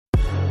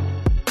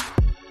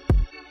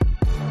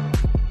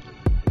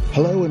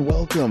Hello and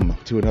welcome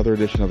to another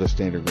edition of the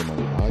Standig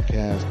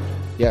podcast.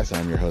 Yes,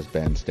 I'm your host,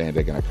 Ben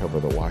Standig, and I cover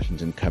the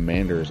Washington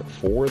Commanders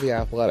for The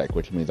Athletic,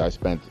 which means I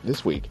spent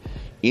this week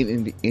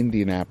in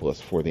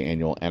Indianapolis for the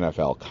annual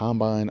NFL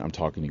Combine. I'm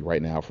talking to you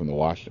right now from the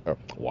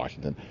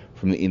Washington,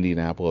 from the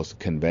Indianapolis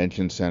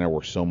Convention Center,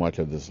 where so much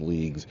of this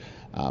league's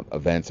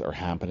events are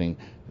happening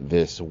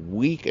this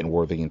week, and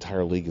where the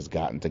entire league has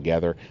gotten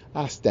together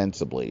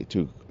ostensibly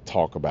to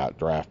talk about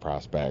draft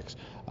prospects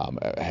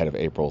ahead of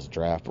April's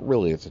draft. But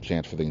really, it's a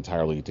chance for the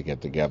entire league to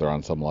get together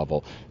on some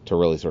level to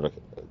really sort of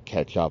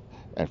catch up,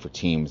 and for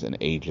teams and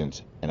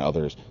agents and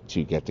others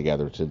to get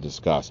together to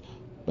discuss.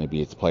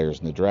 Maybe it's players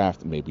in the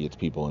draft, maybe it's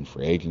people in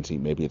free agency,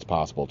 maybe it's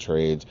possible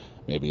trades,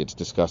 maybe it's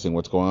discussing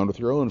what's going on with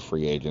your own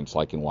free agents,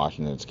 like in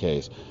Washington's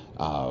case,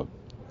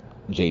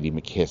 J.D.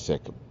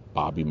 McKissick,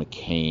 Bobby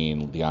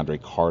McCain,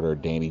 DeAndre Carter,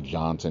 Danny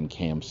Johnson,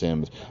 Cam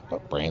Sims,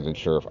 Brandon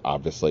Scherff,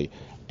 obviously,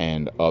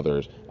 and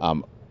others.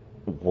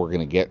 We're going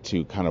to get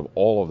to kind of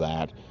all of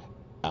that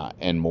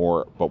and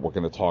more, but we're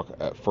going to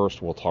talk, first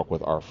we'll talk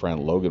with our friend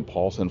Logan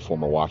Paulsen,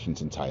 former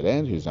Washington tight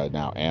end, who's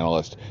now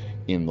analyst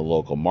in the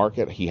local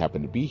market. He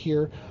happened to be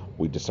here.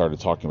 We just started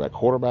talking about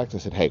quarterbacks. I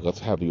said, hey, let's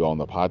have you on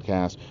the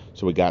podcast.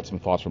 So we got some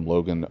thoughts from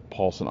Logan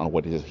Paulsen on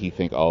what does he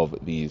think of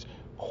these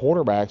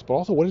quarterbacks, but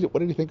also what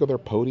did he think of their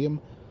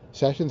podium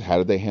sessions? How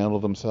did they handle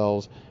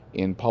themselves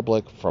in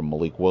public, from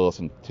Malik, Willis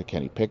and to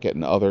Kenny Pickett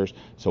and others?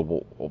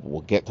 So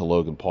we'll get to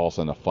Logan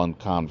Paulsen, a fun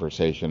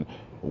conversation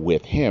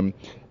with him.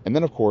 And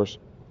then, of course,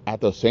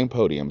 at those same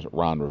podiums,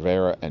 Ron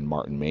Rivera and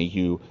Martin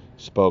Mayhew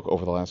spoke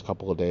over the last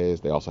couple of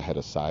days. They also had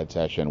a side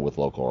session with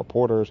local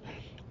reporters,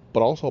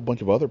 but also a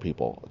bunch of other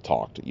people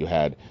talked. You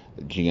had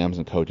GMs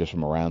and coaches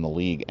from around the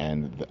league,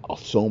 and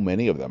so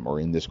many of them are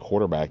in this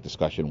quarterback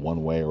discussion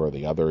one way or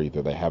the other.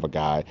 Either they have a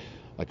guy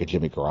like a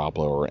Jimmy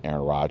Garoppolo or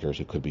Aaron Rodgers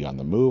who could be on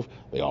the move.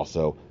 They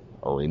also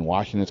are, in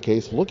Washington's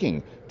case,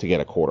 looking to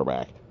get a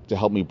quarterback. To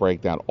help me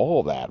break down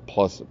all of that,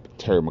 plus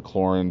Terry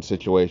McLaurin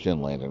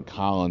situation, Landon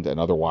Collins, and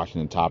other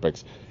Washington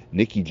topics,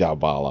 Nicki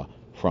Jhabvala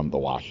from the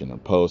Washington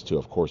Post, who,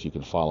 of course, you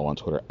can follow on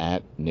Twitter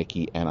at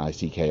Nicki,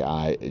 NICKI,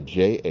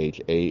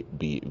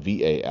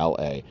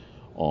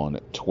 on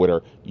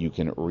Twitter. You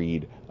can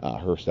read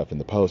her stuff in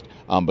the Post,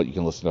 but you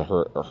can listen to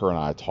her and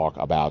I talk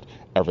about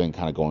everything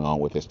kind of going on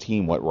with this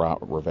team, what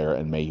Rivera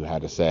and Mayhew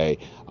had to say.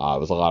 It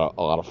was a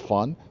lot of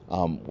fun.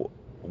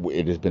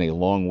 It has been a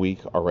long week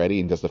already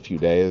in just a few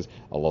days.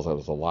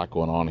 There's a lot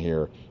going on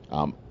here.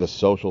 The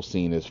social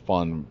scene is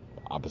fun,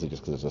 obviously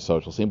just because it's a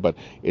social scene, but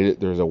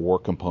there's a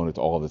work component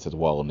to all of this as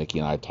well. And Nicki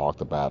and I talked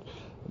about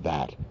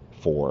that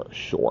for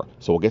sure.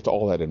 So we'll get to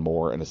all that and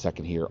more in a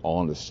second here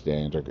on the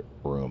Standig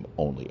Room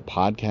Only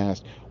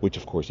podcast, which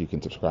of course you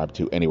can subscribe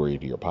to anywhere you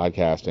do your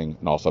podcasting.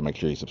 And also make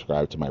sure you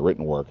subscribe to my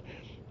written work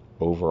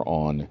over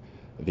on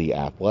The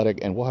Athletic.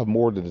 And we'll have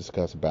more to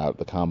discuss about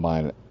the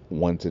Combine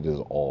once it is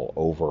all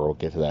over. We'll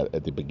get to that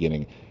at the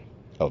beginning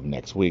of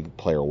next week.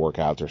 Player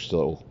workouts are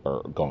still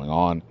going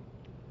on.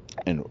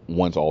 And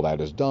once all that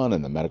is done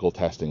and the medical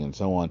testing and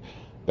so on,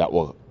 that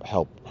will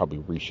help probably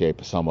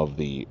reshape some of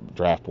the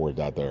draft boards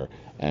out there.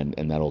 And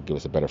that'll give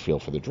us a better feel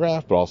for the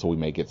draft. But also we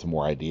may get some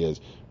more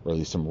ideas, or at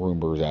least some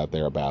rumors out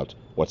there about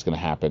what's going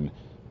to happen.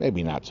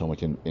 Maybe not so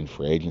much in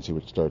free agency,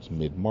 which starts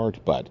mid-March,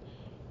 but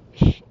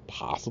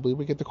possibly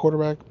we get the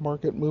quarterback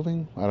market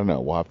moving. I don't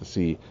know. We'll have to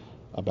see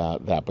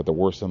about that. But there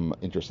were some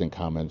interesting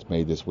comments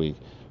made this week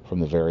from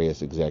the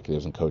various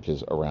executives and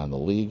coaches around the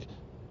league.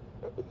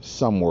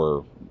 Some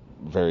were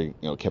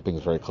kept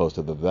things very close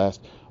to the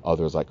vest.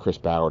 Others, like Chris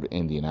Ballard in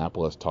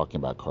Indianapolis, talking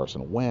about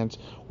Carson Wentz,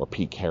 or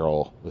Pete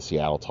Carroll, the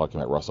Seattle, talking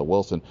about Russell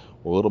Wilson,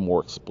 were a little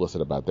more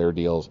explicit about their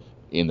deals.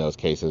 In those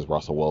cases,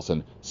 Russell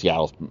Wilson,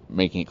 Seattle's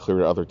making it clear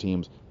to other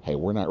teams, hey,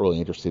 we're not really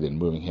interested in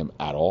moving him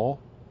at all.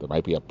 There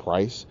might be a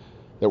price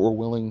that we're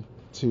willing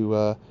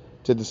to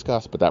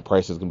discuss, but that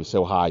price is going to be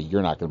so high,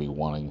 you're not going to be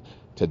wanting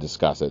to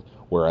discuss it.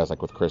 Whereas,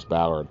 like with Chris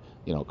Ballard,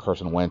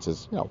 Carson Wentz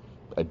is,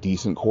 a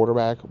decent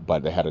quarterback,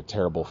 but they had a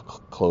terrible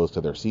close to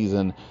their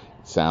season.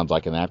 Sounds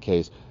like in that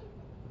case,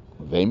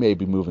 they may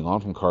be moving on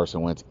from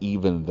Carson Wentz,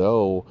 even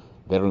though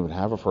they don't even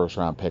have a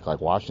first-round pick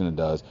like Washington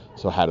does.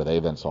 So how do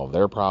they then solve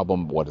their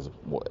problem?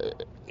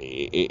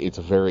 It's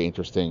a very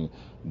interesting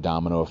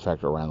domino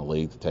effect around the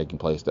league taking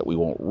place that we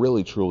won't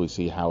really truly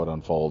see how it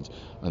unfolds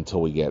until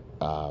we get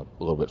a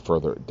little bit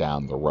further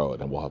down the road.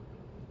 And we'll have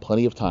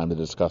plenty of time to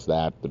discuss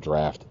that, the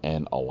draft,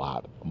 and a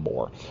lot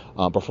more.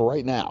 But for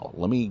right now,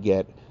 let me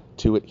get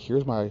to it.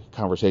 Here's my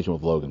conversation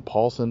with Logan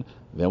Paulsen.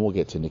 Then we'll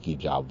get to Nicki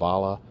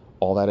Jhabvala.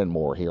 All that and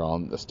more here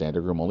on the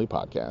Standig Room Only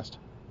podcast.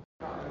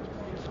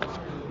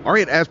 All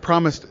right, as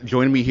promised,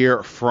 joining me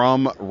here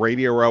from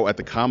Radio Row at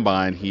the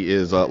Combine, he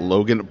is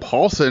Logan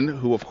Paulsen,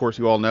 who, of course,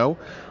 you all know,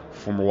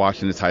 former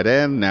Washington tight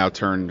end, now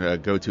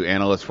turned go-to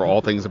analyst for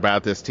all things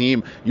about this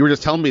team. You were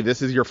just telling me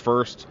this is your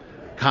first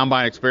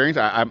Combine experience.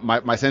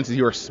 My sense is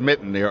you are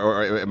smitten.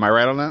 Or am I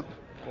right on that?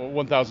 Well,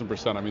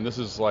 1,000%. I mean, this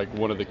is like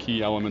one of the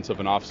key elements of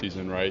an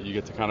offseason, right? You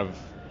get to kind of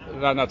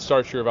not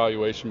start your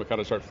evaluation, but kind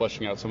of start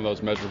fleshing out some of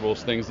those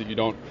measurables, things that you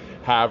don't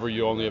have or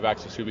you only have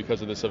access to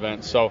because of this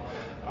event. So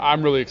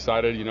I'm really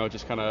excited.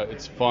 Just kind of,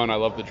 it's fun. I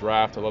love the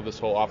draft. I love this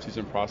whole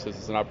offseason process.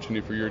 It's an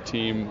opportunity for your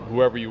team,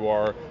 whoever you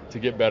are, to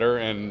get better,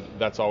 and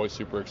that's always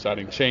super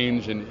exciting.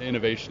 Change and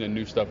innovation and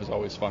new stuff is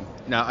always fun.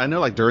 Now, I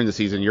know like during the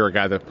season, you're a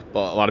guy that a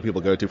lot of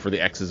people go to for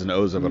the X's and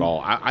O's of it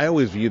all. I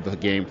always view the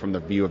game from the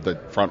view of the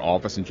front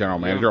office and general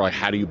manager. Like,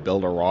 how do you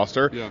build a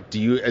roster?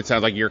 It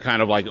sounds like you're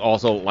kind of like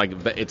also like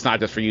it's not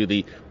just for you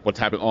what's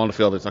happening on the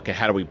field. It's okay,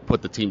 how do we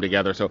put the team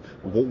together? So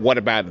what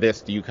about this?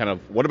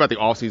 What about the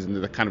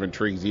offseason that kind of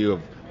intrigues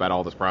you about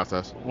all this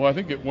process? Well, I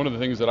think one of the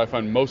things that I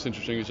find most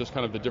interesting is just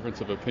kind of the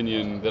difference of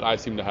opinion that I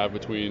seem to have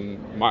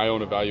between my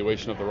own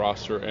evaluation of the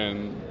roster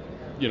and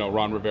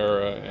Ron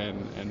Rivera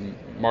and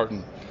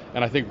Martin.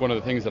 And I think one of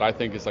the things that I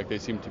think is like they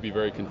seem to be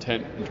very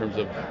content in terms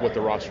of what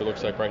the roster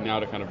looks like right now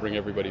to kind of bring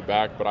everybody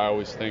back. But I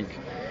always think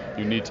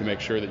you need to make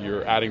sure that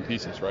you're adding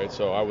pieces, right?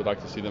 So I would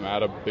like to see them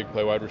add a big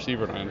play wide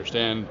receiver. And I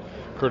understand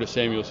Curtis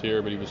Samuel's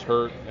here, but he was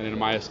hurt. And in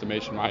my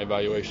estimation, my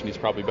evaluation, he's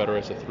probably better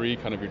as a 3,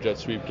 kind of your jet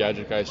sweep,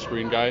 gadget guy,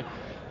 screen guy.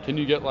 Can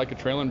you get like a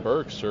Traylon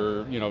Burks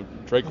or,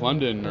 Drake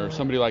London or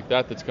somebody like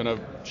that that's going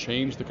to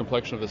change the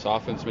complexion of this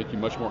offense, make you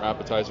much more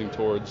appetizing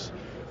towards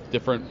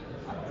different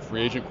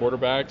free agent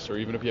quarterbacks, or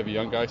even if you have a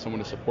young guy,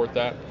 someone to support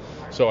that.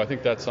 So I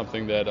think that's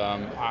something that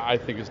I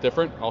think is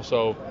different.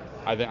 Also,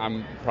 I think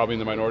I'm probably in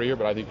the minority here,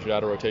 but I think you should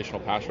add a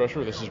rotational pass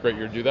rusher. This is a great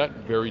year to do that.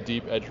 Very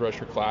deep edge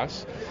rusher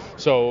class.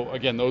 So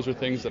again, those are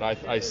things that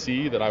I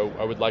see that I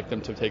would like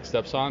them to take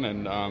steps on,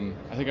 and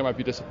I think I might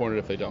be disappointed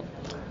if they don't.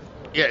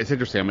 Yeah, it's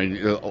interesting. I mean,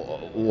 a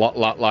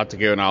lot to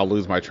go, and I'll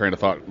lose my train of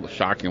thought,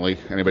 shockingly.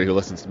 Anybody who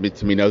listens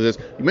to me knows this.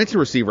 You mentioned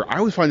receiver. I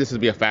always find this to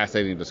be a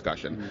fascinating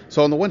discussion. Mm-hmm.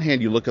 So on the one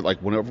hand, you look at, like,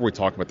 whenever we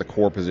talk about the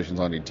core positions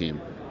on your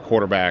team,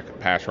 quarterback,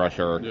 pass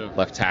rusher,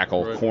 left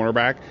tackle,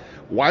 cornerback,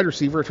 wide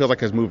receiver, it feels like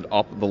has moved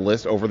up the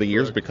list over the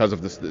years because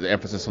of the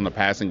emphasis on the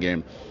passing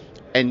game.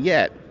 And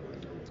yet,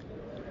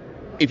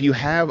 if you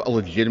have a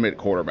legitimate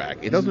quarterback,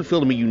 it doesn't feel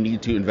to me you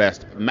need to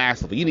invest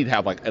massively. You need to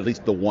have, like, at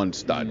least the one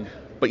stud. Mm-hmm.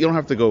 But you don't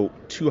have to go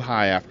too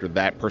high after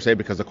that, per se,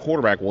 because the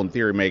quarterback will, in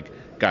theory, make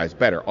guys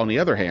better. On the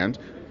other hand,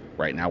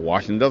 right now,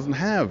 Washington doesn't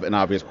have an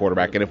obvious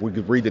quarterback, and if we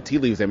could read the tea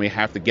leaves, they may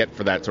have to get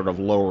for that sort of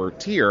lower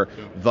tier,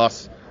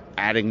 thus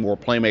adding more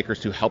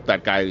playmakers to help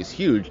that guy is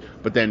huge.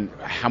 But then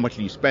how much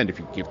do you spend if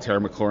you give Terry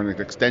McLaurin an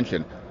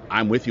extension?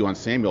 I'm with you on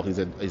Samuel. He's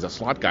a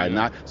slot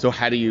guy. So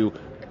how do you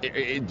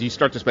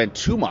start to spend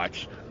too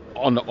much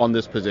on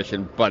this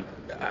position? But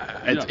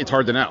it's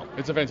hard to know.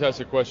 It's a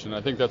fantastic question.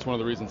 I think that's one of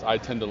the reasons I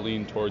tend to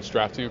lean towards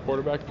drafting a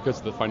quarterback, because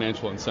of the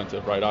financial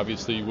incentive, right?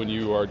 Obviously, when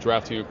you are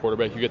drafting a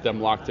quarterback, you get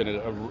them locked in at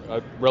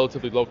a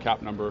relatively low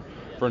cap number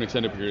for an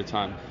extended period of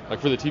time. Like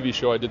for the TV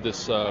show, I did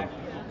this kind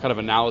of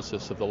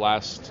analysis of the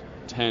last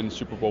 10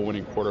 Super Bowl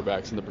winning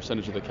quarterbacks and the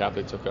percentage of the cap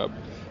they took up.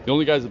 The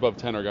only guys above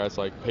 10 are guys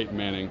like Peyton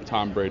Manning,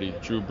 Tom Brady,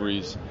 Drew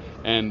Brees,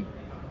 and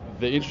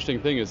the interesting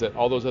thing is that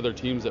all those other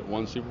teams that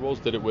won Super Bowls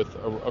did it with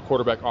a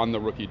quarterback on the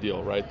rookie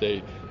deal, right?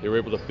 They were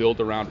able to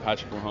build around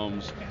Patrick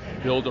Mahomes,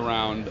 build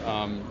around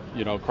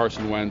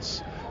Carson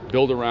Wentz,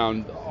 build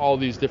around all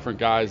these different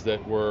guys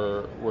that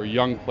were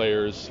young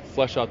players,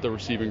 flesh out the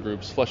receiving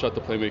groups, flesh out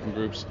the playmaking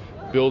groups,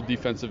 build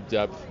defensive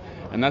depth,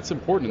 and that's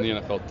important in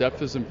the NFL.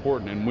 Depth is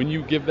important, and when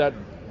you give that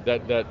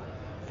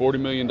 $40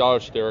 million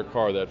to Derek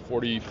Carr, that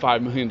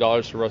 $45 million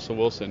to Russell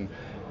Wilson,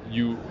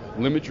 you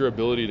limit your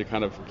ability to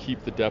kind of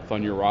keep the depth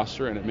on your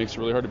roster, and it makes it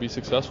really hard to be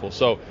successful.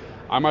 So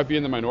I might be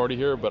in the minority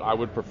here, but I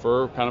would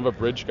prefer kind of a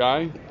bridge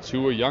guy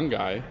to a young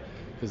guy,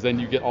 because then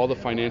you get all the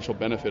financial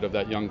benefit of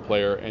that young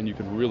player, and you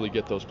can really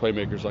get those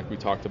playmakers like we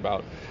talked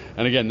about.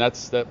 And again,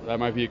 that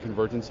might be a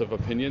convergence of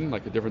opinion,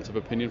 like a difference of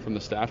opinion from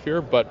the staff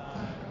here. But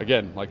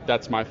again, like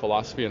that's my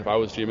philosophy, and if I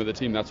was GM of the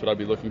team, that's what I'd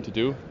be looking to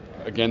do.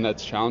 Again,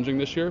 that's challenging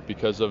this year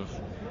because of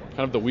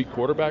kind of the weak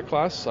quarterback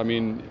class. I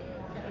mean,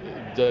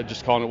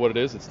 just calling it what it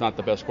is, it's not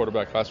the best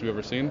quarterback class we've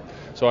ever seen.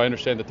 So I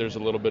understand that there's a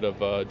little bit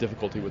of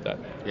difficulty with that.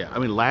 Yeah, I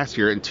mean, last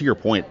year, and to your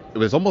point, it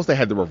was almost they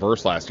had the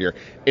reverse last year.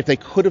 If they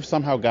could have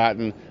somehow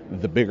gotten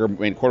the bigger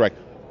main quarterback,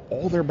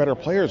 all their better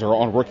players are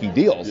on rookie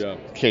deals. Yeah.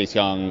 Chase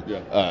Young,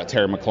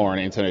 Terry McLaurin,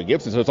 Antonio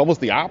Gibson. So it's almost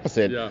the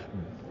opposite. Yeah.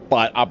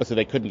 But obviously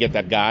they couldn't get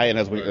that guy, and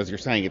as you're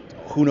saying,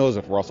 who knows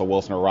if Russell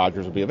Wilson or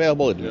Rodgers would be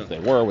available, and if they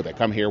were, would they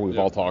come here? We've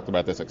all talked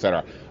about this,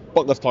 etc.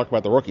 But let's talk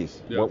about the rookies.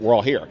 We're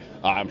all here.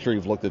 I'm sure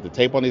you've looked at the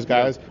tape on these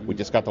guys. We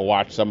just got to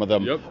watch some of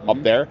them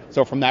up there.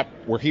 So from that,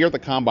 we're here at the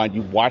Combine.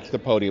 You watch the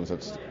podium, so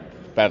it's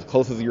about as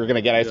close as you're going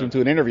to get, I assume,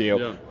 to an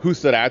interview. Who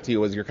stood out to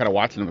you as you're kind of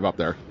watching them up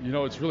there?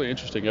 It's really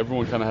interesting.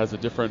 Everyone kind of has a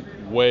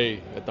different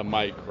way at the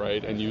mic,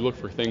 right? And you look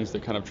for things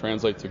that kind of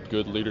translate to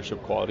good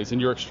leadership qualities. And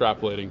you're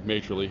extrapolating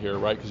majorly here,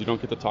 right? Because you don't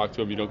get to talk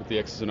to them. You don't get the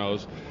X's and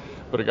O's.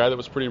 But a guy that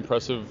was pretty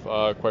impressive,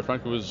 quite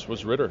frankly,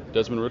 was Ritter.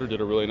 Desmond Ritter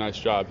did a really nice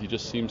job. He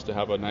just seems to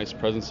have a nice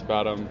presence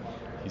about him.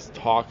 He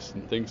talks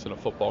and thinks in a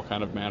football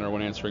kind of manner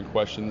when answering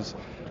questions.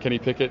 Kenny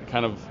Pickett,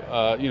 kind of,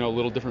 a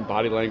little different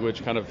body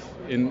language, kind of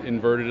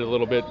inverted a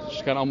little bit, just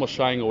kind of almost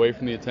shying away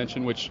from the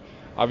attention, which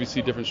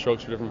obviously different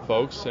strokes for different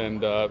folks,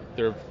 and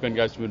there have been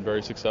guys who've been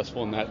very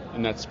successful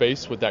in that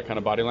space with that kind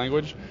of body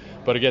language.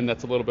 But again,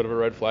 that's a little bit of a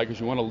red flag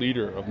because you want a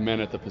leader of men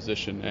at the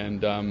position.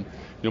 And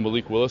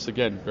Malik Willis,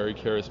 again, very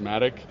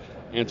charismatic,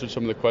 answered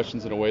some of the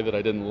questions in a way that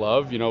I didn't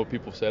love.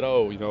 People said,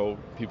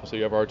 people say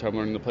you have a hard time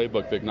learning the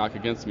playbook, big knock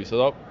against me.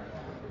 So,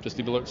 just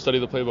need to study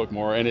the playbook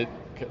more. And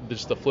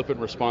just the flippant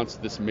response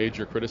to this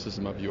major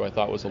criticism of you, I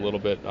thought was a little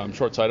bit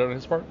short-sighted on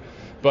his part.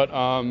 But,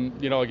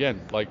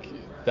 again,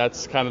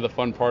 that's kind of the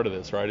fun part of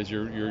this, right, is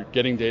you're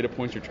getting data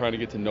points, you're trying to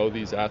get to know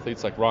these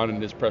athletes. Like Ron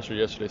in his presser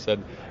yesterday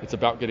said, it's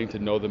about getting to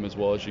know them as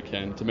well as you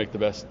can to make the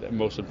best and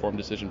most informed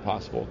decision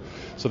possible.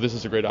 So this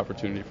is a great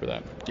opportunity for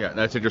that. Yeah,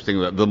 that's interesting,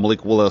 the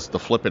Malik Willis, the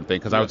flippant thing,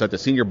 because I was at the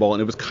Senior Bowl,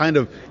 and it was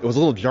a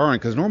little jarring,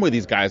 because normally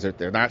these guys,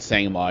 they're not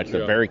saying much,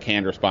 they're very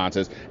canned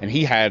responses, and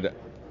he had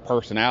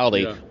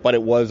personality, but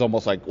it was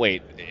almost like,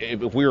 wait,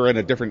 if we were in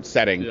a different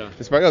setting,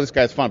 it's like, this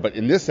guy's fun, but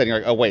in this setting, you're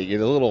like, oh wait,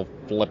 you're a little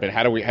flippant,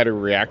 how do we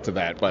react to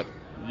that? But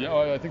yeah,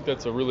 I think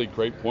that's a really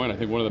great point. I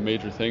think one of the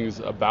major things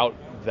about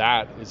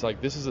that is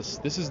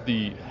this is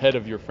the head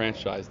of your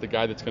franchise, the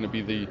guy that's going to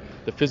be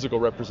the physical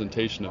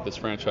representation of this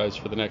franchise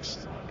for the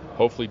next,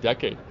 hopefully,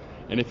 decade.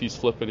 And if he's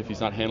flippant, if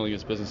he's not handling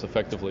his business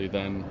effectively,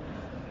 then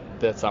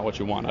that's not what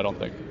you want, I don't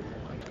think.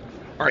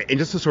 All right, and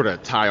just to sort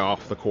of tie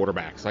off the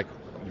quarterbacks,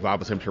 you've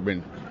obviously, I'm sure,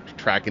 been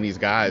tracking these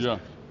guys. Yeah.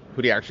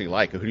 Who do you actually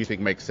like? Who do you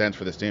think makes sense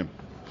for this team?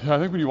 Yeah, I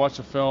think when you watch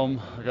the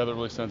film, a guy that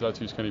really stands out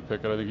to you is Kenny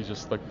Pickett. I think he's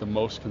just the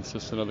most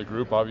consistent of the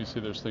group.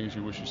 Obviously, there's things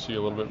you wish you see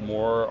a little bit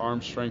more,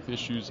 arm strength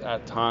issues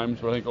at times,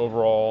 but I think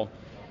overall,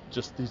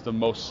 just he's the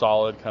most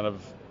solid, kind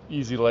of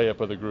easy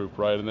layup of the group,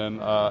 right? And then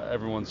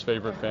everyone's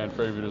favorite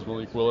is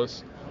Malik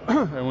Willis.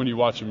 And when you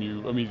watch him,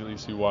 you immediately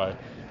see why.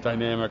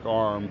 Dynamic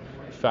arm,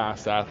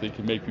 fast athlete,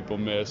 can make people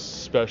miss,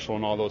 special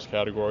in all those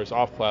categories,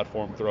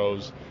 off-platform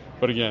throws.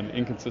 But again,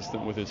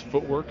 inconsistent with his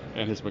footwork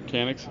and his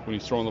mechanics when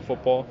he's throwing the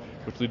football,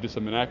 which lead to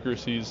some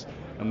inaccuracies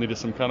and lead to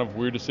some kind of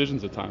weird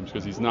decisions at times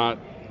because he's not,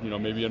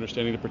 maybe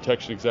understanding the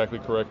protection exactly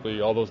correctly,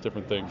 all those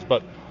different things.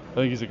 But I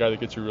think he's a guy that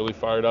gets you really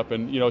fired up.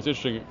 And, it's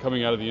interesting,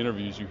 coming out of the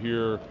interviews, you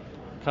hear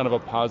kind of a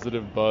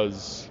positive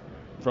buzz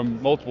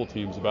from multiple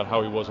teams about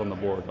how he was on the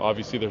board.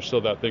 Obviously, there's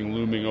still that thing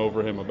looming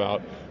over him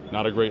about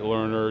not a great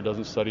learner,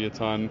 doesn't study a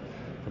ton.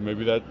 But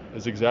maybe that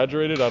is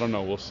exaggerated. I don't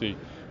know. We'll see.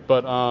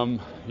 But,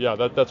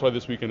 that's why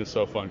this weekend is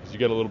so fun, because you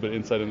get a little bit of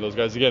insight into those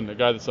guys. Again, a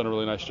guy that's done a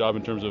really nice job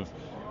in terms of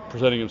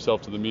presenting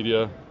himself to the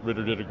media.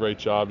 Ritter did a great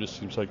job, just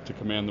seems like to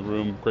command the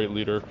room, great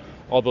leader.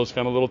 All those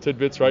kind of little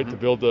tidbits, right, to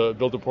build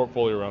a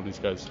portfolio around these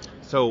guys.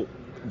 So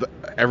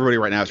everybody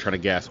right now is trying to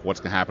guess what's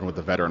going to happen with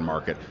the veteran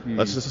market.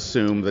 Let's just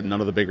assume that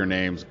none of the bigger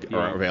names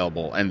are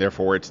available, and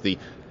therefore it's the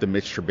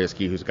Mitch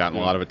Trubisky who's gotten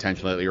a lot of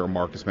attention lately, or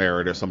Marcus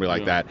Merritt or somebody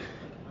like that.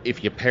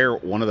 If you pair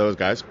one of those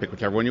guys, pick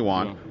whichever one you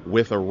want,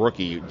 with a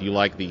rookie, do you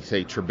like the,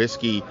 say,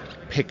 Trubisky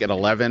pick at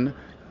 11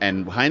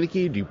 and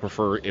Heineke? Do you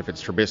prefer, if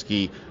it's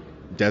Trubisky,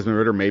 Desmond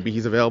Ridder, maybe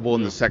he's available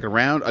in the second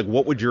round?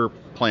 What would your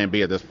plan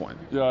be at this point?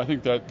 Yeah, I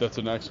think that's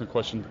an excellent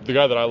question. The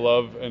guy that I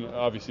love, and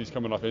obviously he's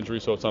coming off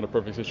injury, so it's not a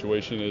perfect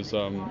situation, is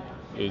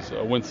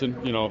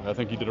Winston. I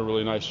think he did a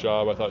really nice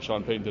job. I thought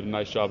Sean Payton did a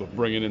nice job of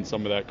bringing in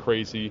some of that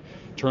crazy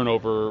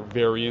turnover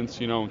variance,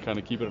 and kind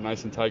of keeping it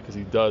nice and tight, because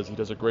he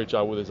does a great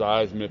job with his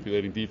eyes,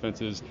 manipulating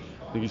defenses.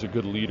 I think he's a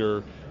good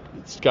leader.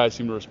 These guys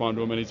seem to respond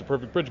to him, and he's a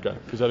perfect bridge guy,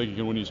 because I think he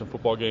can win you some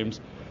football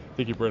games. I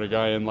think you bring a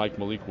guy in like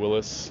Malik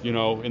Willis,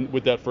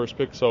 with that first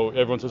pick. So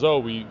everyone says,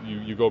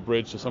 you go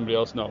bridge to somebody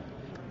else. No.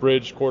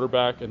 Bridge,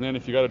 quarterback, and then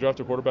if you got to draft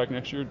a quarterback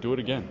next year, do it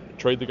again.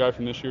 Trade the guy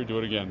from this year, do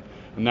it again.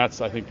 And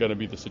that's, I think, going to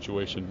be the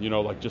situation.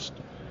 Just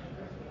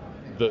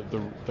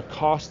the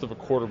cost of a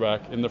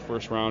quarterback in the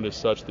first round is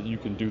such that you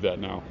can do that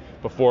now.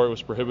 Before it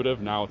was prohibitive,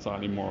 now it's not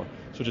anymore.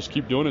 So just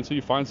keep doing it until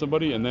you find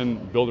somebody, and then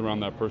build around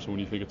that person when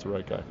you think it's the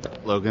right guy.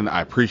 Logan,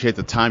 I appreciate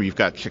the time. You've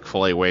got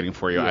Chick-fil-A waiting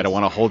for you. Yes. I don't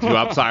want to hold you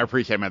up, so I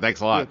appreciate it, man. Thanks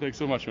a lot. Yeah, thanks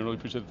so much, man. Really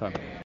appreciate the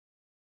time.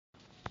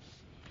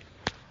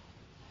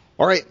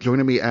 All right,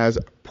 joining me as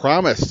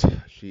promised,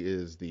 she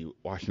is the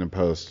Washington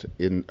Post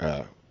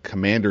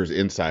Commanders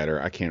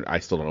insider. I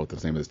still don't know what the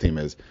name of this team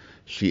is.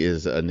 She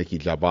is Nicki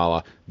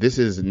Jhabvala. This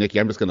is Nicki.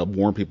 I'm just going to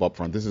warn people up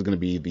front. This is going to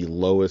be the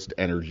lowest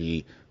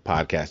energy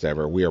podcast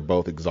ever. We are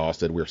both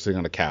exhausted. We're sitting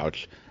on the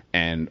couch,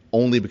 and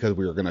only because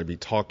we are going to be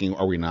talking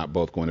are we not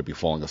both going to be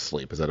falling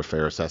asleep. Is that a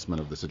fair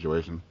assessment of the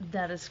situation?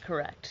 That is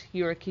correct.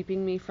 You are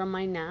keeping me from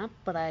my nap,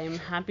 but I am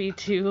happy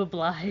to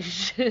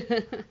oblige.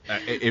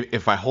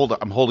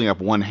 I'm holding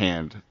up one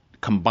hand.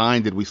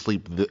 Combined, did we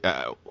sleep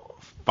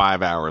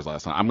 5 hours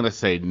last night? I'm going to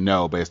say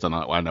no, based on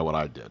I know what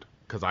I did,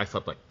 because I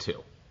slept like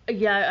 2.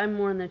 Yeah, I'm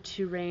more in the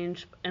 2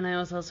 range, and I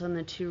was also in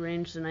the 2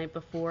 range the night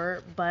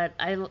before, but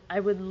I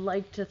would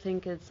like to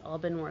think it's all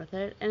been worth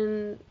it,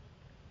 and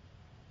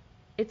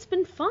it's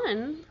been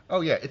fun.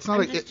 Oh yeah, it's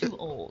not. I'm just too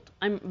old.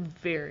 I'm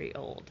very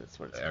old. That's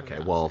what it's. Okay,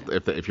 well,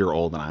 if you're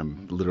old, then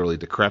I'm literally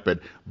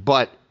decrepit.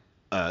 But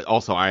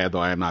also, I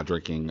am not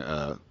drinking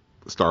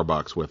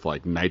Starbucks with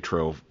like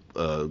nitro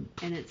And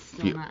it's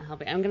still not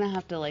helping. I'm gonna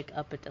have to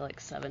up it to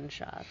 7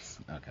 shots.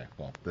 Okay,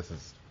 well, this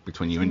is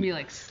between you and. It's gonna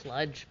be like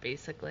sludge,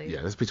 basically.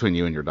 Yeah, this is between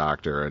you and your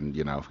doctor, and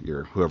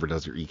your whoever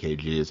does your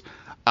EKGs.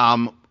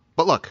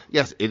 But look,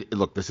 yes,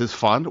 look, this is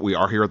fun. We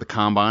are here at the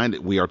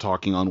Combine. We are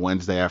talking on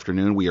Wednesday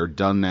afternoon. We are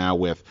done now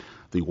with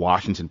the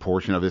Washington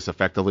portion of this.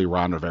 Effectively,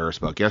 Ron Rivera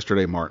spoke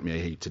yesterday, Martin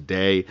Mayhew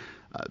today.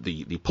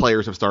 The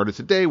players have started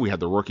today. We had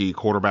the rookie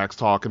quarterbacks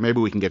talk, and maybe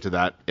we can get to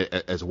that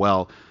as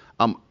well.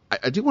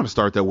 I do want to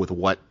start, though, with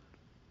what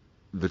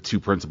the two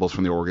principals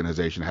from the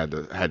organization had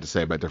to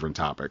say about different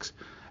topics.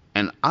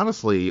 And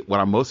honestly, what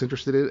I'm most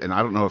interested in, and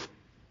I don't know if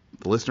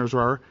the listeners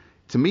are,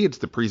 to me, it's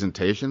the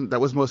presentation that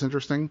was most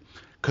interesting,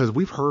 because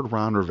we've heard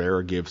Ron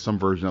Rivera give some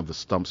version of the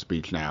stump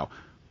speech now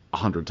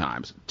 100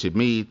 times. To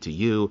me, to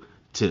you,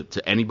 to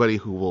anybody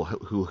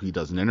who he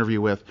does an interview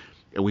with,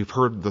 and we've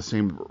heard the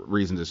same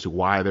reasons as to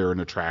why they're an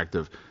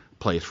attractive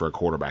place for a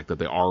quarterback, that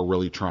they are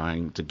really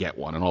trying to get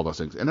one and all those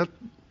things. And that's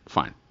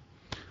fine.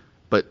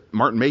 But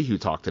Martin Mayhew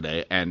talked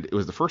today, and it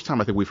was the first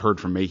time I think we've heard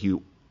from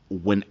Mayhew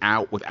went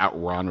out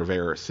without Ron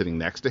Rivera sitting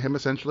next to him,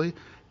 essentially.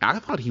 I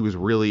thought he was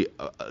really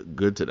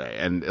good today.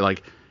 And,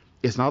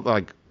 it's not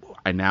like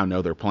I now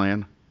know their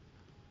plan,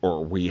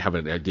 or we have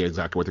an idea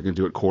exactly what they're going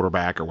to do at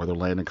quarterback, or whether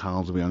Landon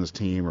Collins will be on this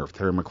team, or if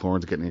Terry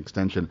McLaurin's getting an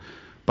extension.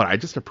 But I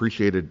just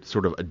appreciated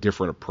sort of a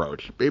different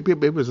approach. Maybe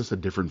it was just a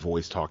different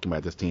voice talking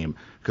about this team,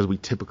 because we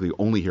typically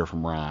only hear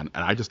from Ron,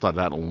 and I just thought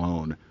that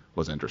alone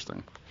was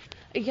interesting.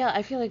 Yeah,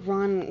 I feel like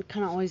Ron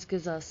kind of always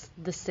gives us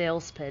the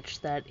sales pitch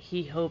that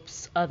he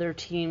hopes other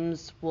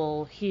teams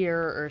will hear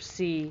or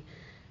see,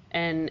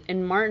 and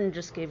Martin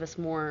just gave us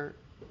more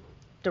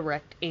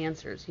direct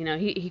answers.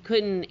 He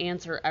couldn't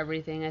answer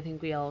everything. I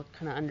think we all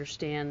kind of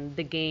understand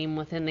the game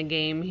within the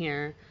game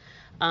here,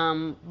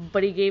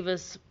 but he gave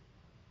us,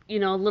 a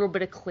little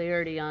bit of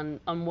clarity on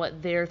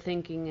what their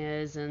thinking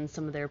is and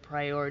some of their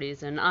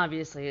priorities. And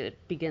obviously,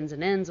 it begins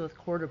and ends with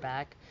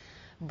quarterback,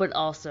 but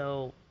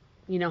also,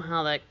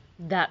 how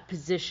that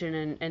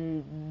position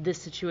and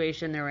this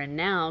situation they're in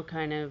now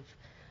kind of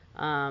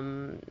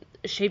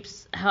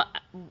shapes how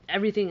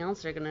everything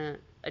else they're going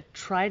to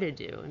try to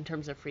do in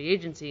terms of free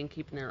agency and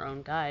keeping their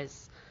own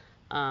guys,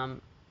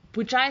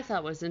 which I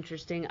thought was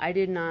interesting. I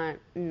did not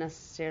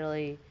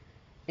necessarily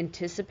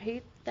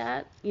anticipate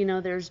that.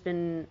 There's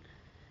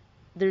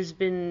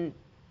been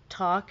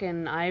talk,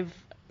 and I've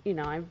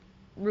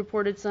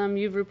reported some,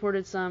 you've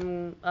reported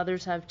some,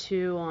 others have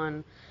too,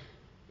 on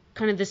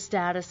kind of the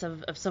status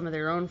of some of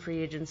their own free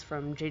agents,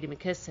 from J.D.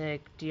 McKissick,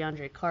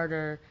 DeAndre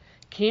Carter.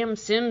 Cam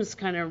Sims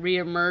kind of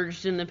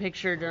reemerged in the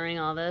picture during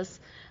all this,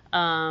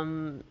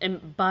 and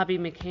Bobby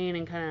McCain,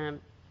 and kind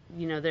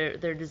of,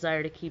 their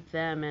desire to keep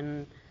them.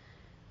 And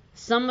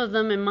some of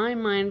them, in my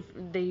mind,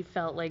 they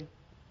felt like,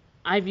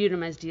 I viewed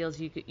them as deals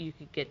you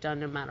could get done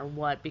no matter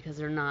what, because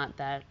they're not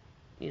that,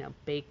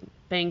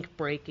 bank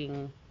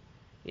breaking,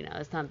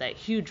 it's not that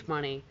huge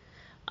money.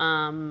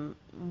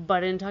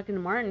 But in talking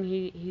to Martin,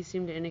 he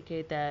seemed to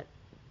indicate that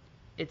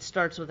it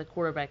starts with a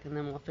quarterback and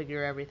then we'll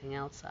figure everything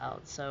else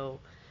out. So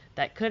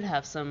that could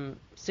have some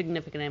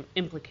significant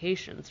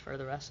implications for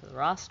the rest of the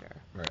roster.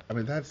 Right. I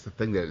mean, that's the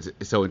thing that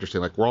is so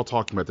interesting. We're all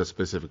talking about the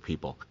specific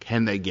people.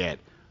 Can they get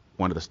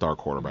one of the star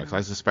quarterbacks? Mm-hmm.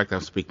 I suspect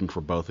I'm speaking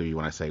for both of you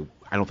when I say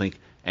I don't think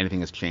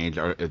anything has changed,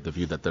 or the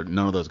view that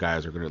none of those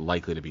guys are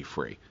likely to be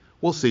free.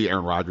 We'll see.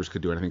 Aaron Rodgers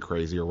could do anything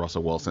crazy, or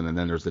Russell Wilson, and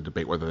then there's the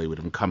debate whether they would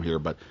even come here.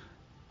 But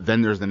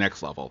then there's the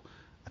next level.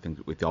 I think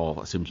we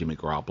all assume Jimmy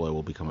Garoppolo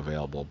will become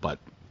available, but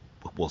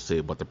we'll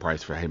see what the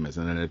price for him is.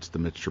 And then it's the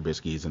Mitch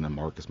Trubisky's and the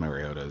Marcus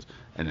Mariotas,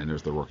 and then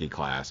there's the rookie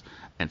class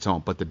and so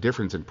on. But the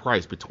difference in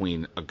price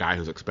between a guy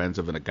who's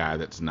expensive and a guy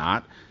that's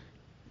not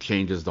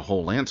changes the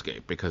whole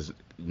landscape, because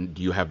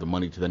do you have the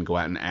money to then go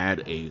out and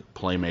add a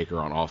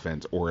playmaker on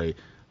offense or a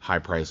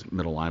high-priced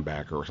middle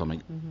linebacker or something?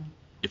 Mm-hmm.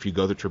 If you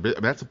go the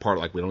Trubisky, that's the part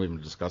we don't even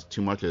discuss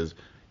too much, is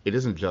it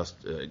isn't just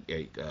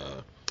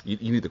you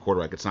need the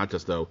quarterback. It's not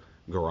just though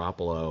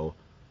Garoppolo.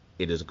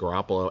 It is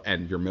Garoppolo,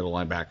 and your middle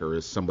linebacker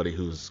is somebody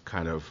who's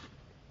kind of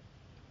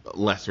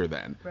lesser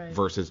than, right,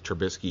 versus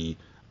Trubisky,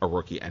 a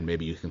rookie, and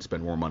maybe you can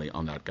spend more money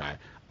on that guy.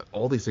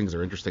 All these things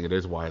are interesting. It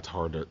is why it's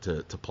hard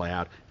to play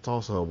out. It's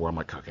also where I'm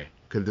like, okay,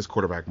 could this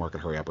quarterback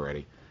market hurry up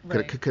already?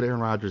 Right. Could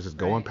Aaron Rodgers just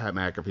go on Pat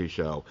McAfee's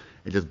show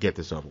and just get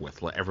this over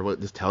with? Let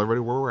everybody just tell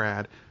everybody where we're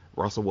at.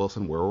 Russell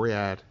Wilson, where are we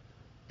at?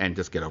 And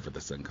just get over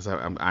this thing, because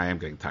I am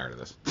getting tired of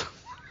this.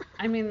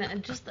 I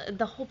mean, just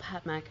the whole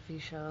Pat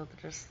McAfee show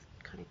just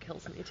kind of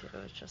kills me too.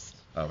 It's just.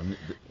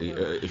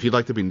 If you'd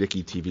like to be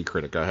Nicki TV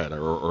critic, go ahead,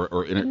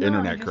 or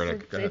internet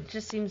critic. Go ahead. It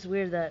just seems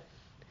weird that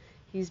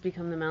he's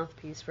become the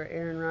mouthpiece for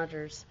Aaron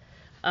Rodgers,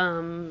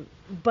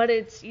 but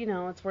it's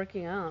it's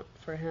working out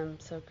for him.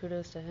 So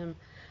kudos to him.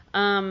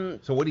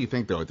 So what do you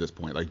think though at this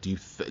point?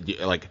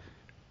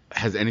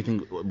 Has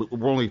anything?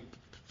 We're only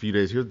few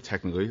days here,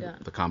 technically. Yeah.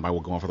 The Combine will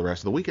go on for the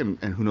rest of the week, and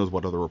who knows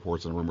what other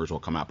reports and rumors will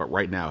come out. But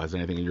right now, has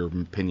anything in your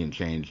opinion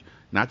changed?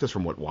 Not just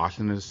from what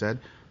Washington has said.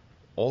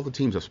 All the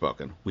teams have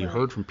spoken. We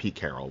heard from Pete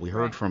Carroll. We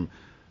heard from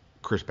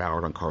Chris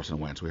Ballard on Carson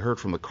Wentz. We heard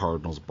from the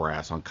Cardinals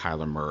brass on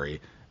Kyler Murray.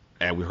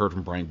 And we heard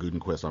from Brian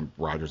Gutekunst on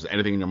Rodgers.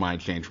 Anything in your mind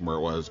change from where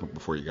it was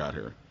before you got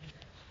here?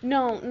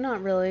 No,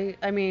 not really.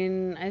 I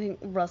mean, I think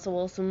Russell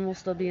Wilson will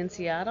still be in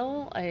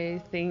Seattle.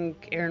 I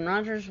think Aaron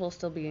Rodgers will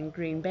still be in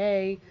Green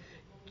Bay.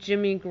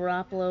 Jimmy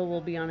Garoppolo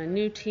will be on a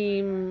new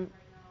team.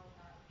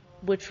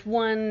 Which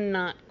one,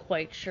 not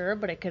quite sure,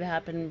 but it could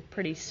happen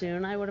pretty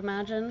soon, I would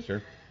imagine.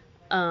 Sure.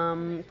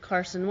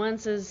 Carson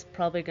Wentz is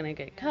probably going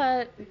to get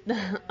cut.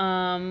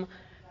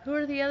 Who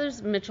are the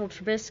others? Mitchell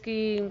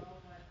Trubisky.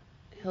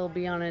 He'll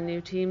be on a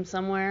new team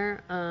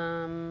somewhere.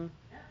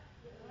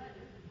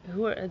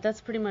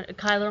 That's pretty much.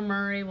 Kyler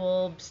Murray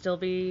will still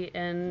be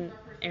in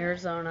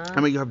Arizona.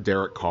 I mean, you have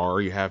Derek Carr,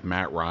 you have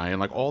Matt Ryan,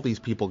 like all these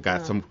people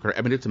got some.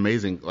 I mean, it's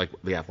amazing. Like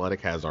the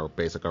Athletic has our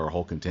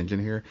whole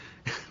contingent here.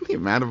 The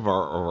amount of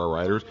our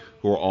writers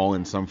who are all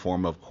in some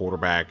form of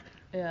quarterback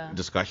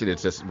discussion,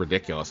 it's just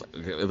ridiculous.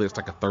 It's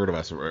like a third of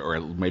us, or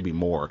maybe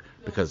more,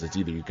 because it's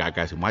either you got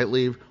guys who might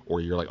leave,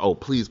 or you're like, oh,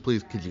 please,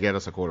 could you get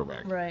us a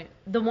quarterback? Right.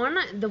 The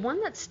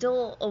one that's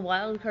still a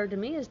wild card to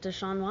me is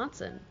Deshaun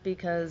Watson,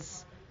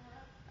 because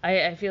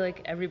I feel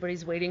like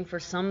everybody's waiting for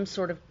some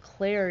sort of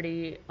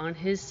clarity on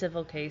his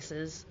civil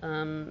cases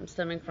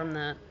stemming from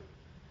the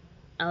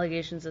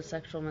allegations of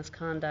sexual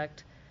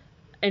misconduct.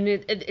 And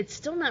it's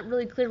still not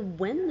really clear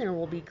when there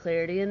will be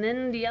clarity. And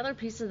then the other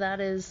piece of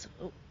that is,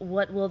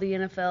 what will the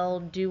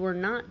NFL do or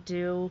not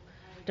do,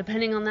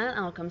 depending on that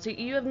outcome. So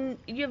you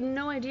have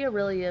no idea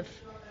really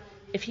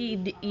if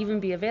he'd even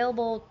be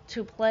available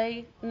to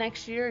play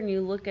next year. And you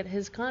look at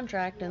his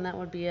contract, and that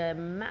would be a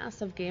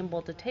massive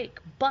gamble to take.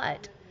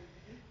 But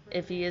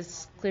if he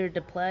is cleared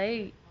to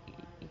play,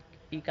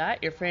 you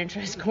got your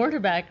franchise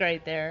quarterback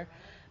right there.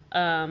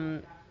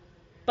 But,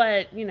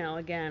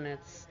 again,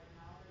 it's,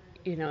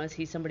 is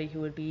he somebody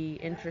who would be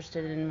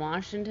interested in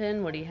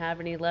Washington? Would he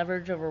have any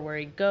leverage over where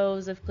he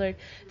goes if cleared?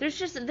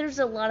 There's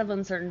a lot of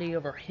uncertainty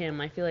over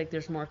him. I feel like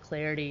there's more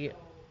clarity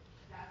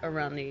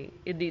around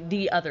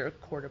the other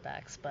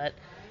quarterbacks, but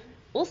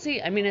we'll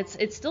see. I mean,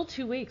 it's still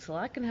 2 weeks. A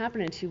lot can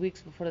happen in 2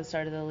 weeks before the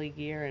start of the league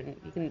year, and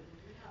you can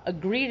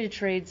agree to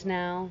trades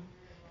now.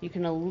 You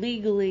can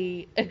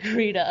illegally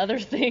agree to other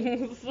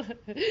things,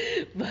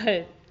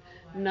 but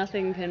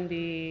nothing can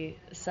be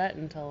set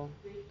until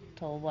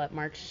what,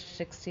 March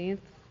 16th?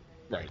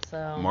 Right.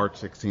 So March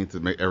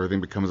 16th, everything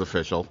becomes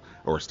official,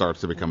 or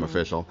starts to become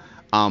official.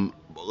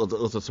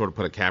 Let's just sort of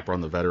put a capper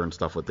on the veteran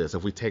stuff with this.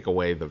 If we take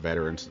away the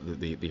veterans,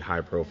 the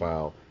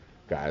high-profile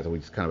guys, we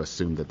just kind of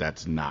assume that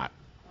that's not,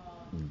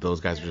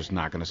 those guys are just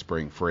not going to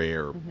spring free,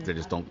 or they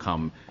just don't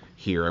come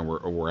here, and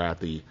we're at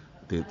the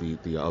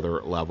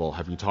other level.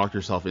 Have you talked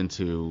yourself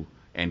into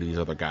any of these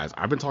other guys?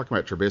 I've been talking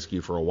about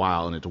Trubisky for a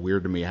while, and it's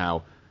weird to me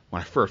how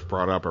when I first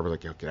brought it up, I was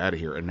like, yo, get out of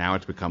here. And now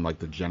it's become like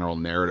the general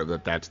narrative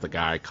that that's the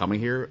guy coming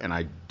here, and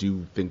I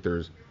do think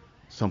there's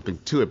something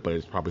to it, but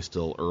it's probably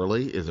still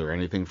early. Is there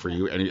anything for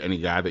you, any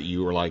guy that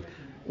you were like,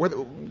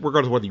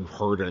 regardless of whether you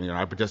heard anything or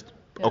not, but just,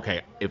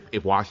 okay,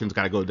 if Washington's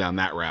got to go down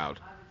that route,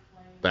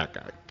 that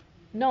guy?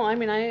 No, I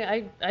mean,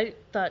 I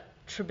thought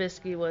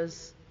Trubisky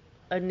was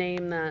a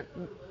name that,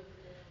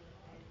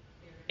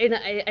 and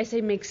I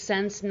say makes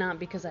sense, not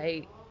because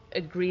I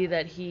agree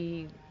that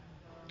he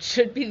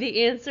should be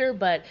the answer,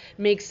 but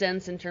makes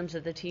sense in terms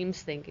of the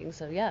team's thinking.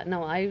 So yeah,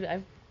 no,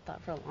 I've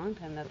thought for a long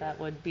time that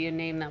would be a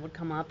name that would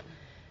come up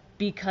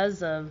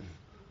because of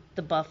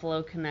the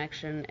Buffalo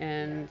connection,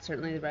 and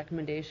certainly the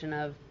recommendation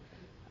of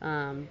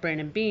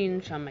Brandon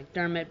Beane, Sean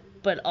McDermott,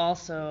 but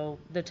also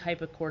the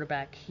type of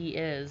quarterback he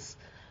is,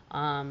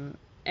 and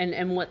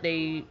what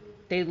they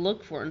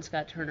look for in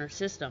Scott Turner's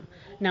system.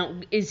 Now,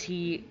 is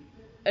he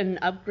an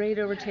upgrade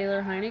over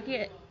Taylor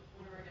Heineke?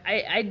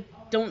 I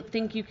don't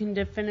think you can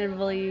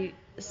definitively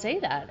say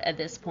that at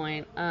this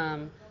point.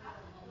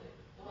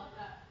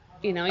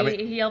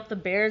 He helped the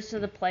Bears to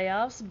the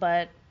playoffs,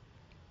 but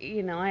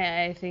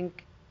I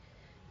think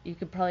you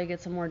could probably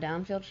get some more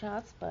downfield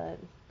shots, but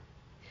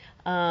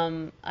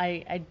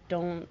I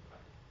don't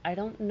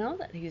know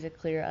that he's a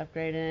clear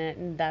upgrade in it,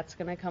 and that's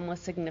going to come with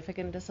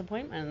significant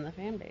disappointment in the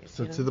fan base.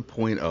 So to the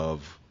point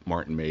of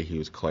Martin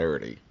Mayhew's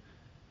clarity,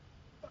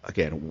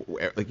 again,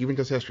 like even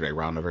just yesterday,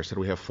 Ron Rivera said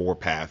we have 4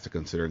 paths to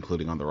consider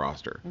including on the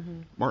roster.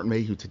 Martin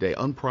Mayhew today,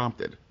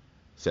 unprompted,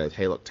 said,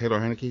 hey, look, Taylor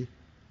Heineke,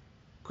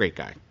 great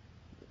guy.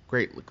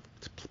 Great.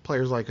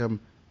 Players like him,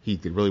 he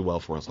did really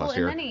well for us last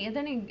year. And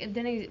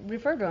then he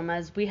referred to him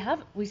as we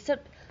have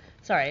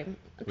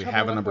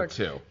a number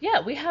 2.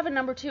 Yeah, we have a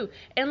number 2.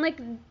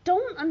 And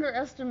don't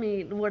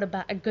underestimate what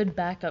a good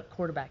backup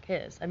quarterback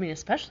is. I mean,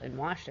 especially in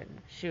Washington.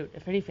 Shoot,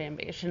 if any fan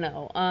base should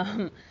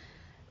know.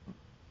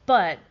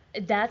 But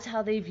that's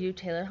how they view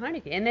Taylor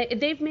Heineke,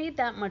 and they've made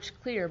that much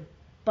clear.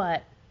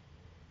 But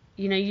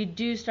you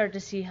do start to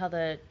see how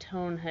the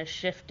tone has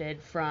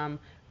shifted from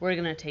we're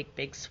going to take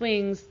big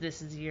swings,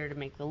 this is the year to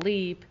make the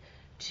leap,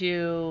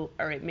 to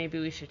all right, maybe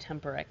we should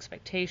temper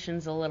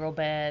expectations a little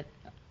bit,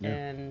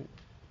 and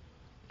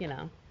you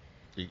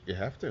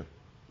have to.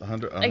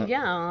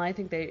 I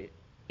think they,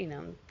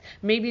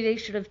 maybe they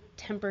should have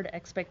tempered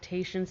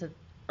expectations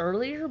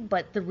earlier,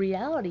 but the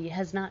reality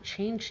has not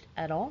changed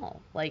at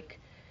all.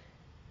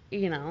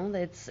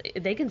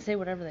 they can say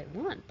whatever they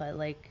want, but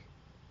like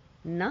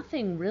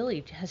nothing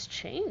really has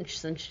changed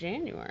since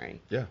January.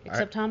 Yeah.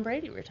 Except Tom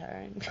Brady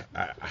retiring.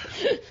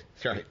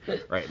 Right.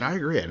 Right. And I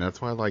agree. And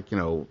that's why, like,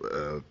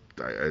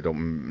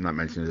 I'm not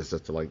mentioning this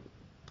just to, like,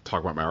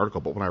 talk about my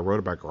article, but when I wrote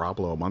about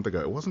Garoppolo a month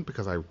ago, it wasn't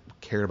because I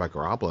cared about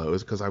Garoppolo. It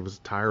was because I was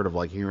tired of,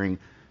 like, hearing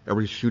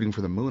everybody shooting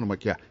for the moon. I'm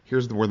like, yeah,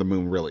 here's where the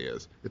moon really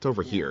is. It's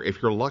over here.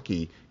 If you're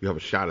lucky, you have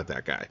a shot at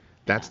that guy.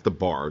 That's the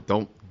bar.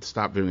 Don't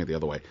stop doing it the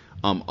other way.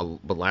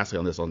 But lastly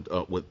on this,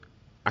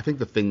 I think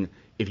the thing,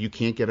 if you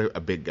can't get a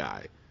big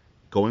guy,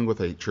 going with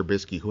a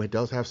Trubisky who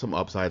does have some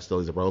upside still,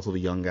 he's a relatively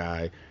young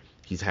guy.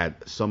 He's had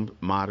some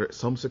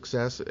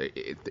success.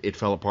 It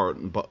fell apart,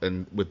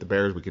 and with the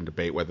Bears, we can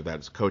debate whether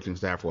that's coaching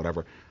staff or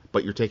whatever.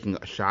 But you're taking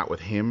a shot with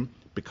him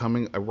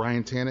becoming a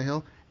Ryan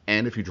Tannehill,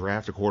 and if you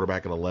draft a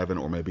quarterback at 11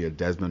 or maybe a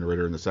Desmond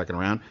Ridder in the second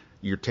round,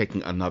 you're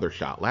taking another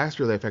shot. Last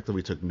year, they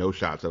effectively took no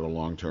shots at a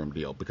long-term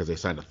deal because they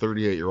signed a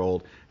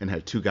 38-year-old and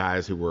had two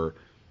guys who were,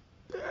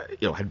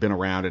 had been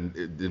around and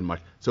didn't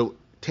much. So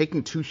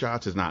taking two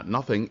shots is not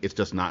nothing. It's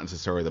just not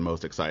necessarily the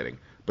most exciting.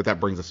 But that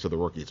brings us to the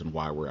rookies and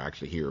why we're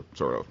actually here,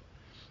 sort of.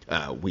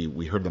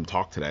 We heard them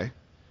talk today.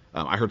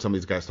 I heard some of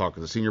these guys talk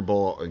at the Senior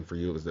Bowl, and for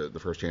you it was the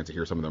first chance to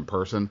hear some of them in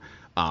person.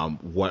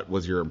 What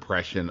was your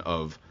impression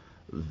of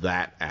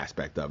that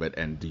aspect of it,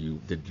 and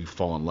did you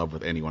fall in love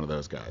with any one of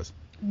those guys?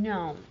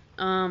 No.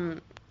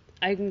 I'm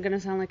gonna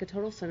sound like a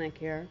total cynic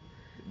here.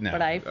 No.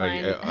 But I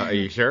find. Are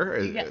you sure?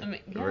 Yeah,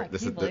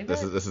 This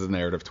is a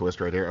narrative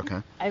twist right here.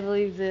 Okay. I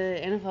believe the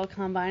NFL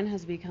Combine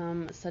has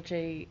become such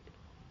a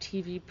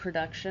TV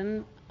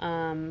production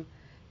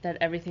that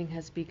everything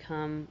has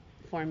become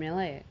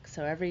formulaic.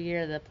 So every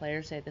year the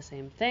players say the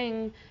same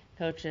thing,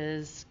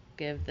 coaches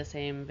give the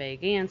same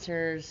vague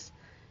answers,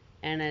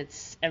 and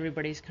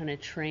everybody's kind of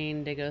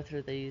trained to go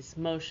through these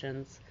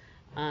motions.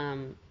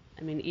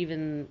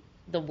 Even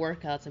the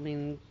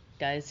workouts,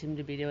 guys seem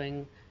to be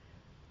doing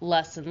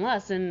less and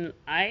less, and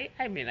I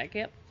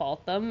can't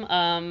fault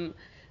them.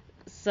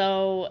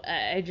 So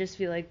I just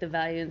feel like the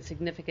value and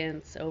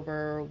significance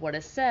over what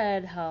is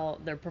said, how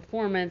their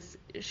performance,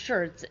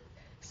 sure,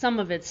 some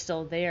of it's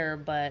still there,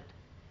 but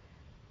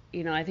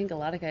I think a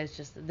lot of guys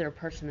just their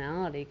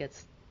personality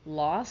gets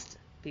lost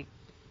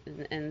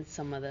in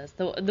some of this.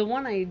 The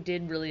one I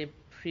did really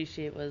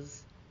appreciate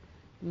was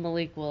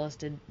Malik Willis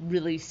did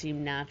really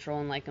seem natural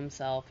and like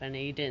himself, and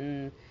he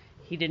did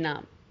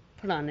not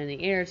put on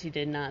any airs. He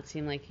did not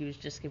seem like he was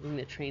just giving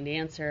the trained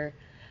answer.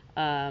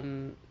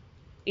 Kenny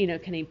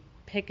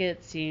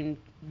Pickett seemed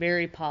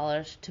very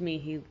polished. To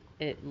me,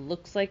 it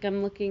looks like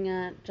I'm looking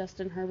at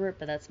Justin Herbert,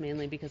 but that's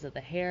mainly because of the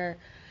hair.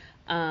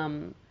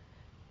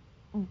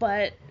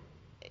 But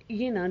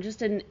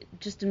just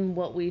in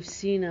what we've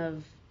seen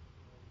of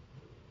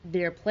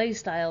their play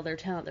style, their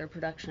talent, their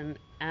production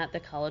at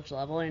the college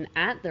level and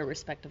at their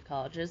respective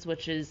colleges,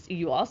 which is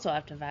you also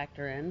have to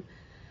factor in.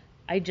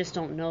 I just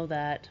don't know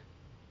that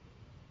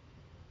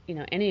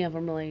any of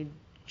them really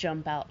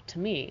jump out to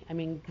me.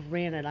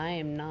 Granted,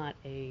 I'm not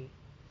a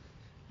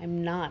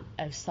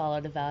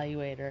solid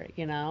evaluator,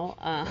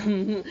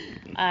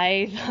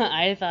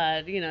 I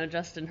thought,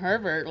 Justin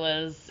Herbert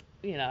was,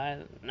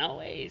 no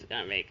way he's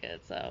going to make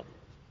it. So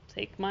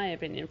take my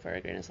opinion for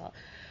a grain of salt.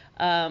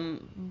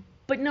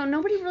 But no,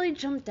 nobody really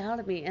jumped out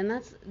at me. And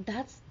that's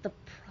the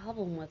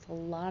problem with a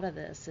lot of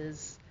this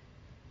is,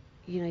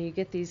 you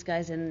get these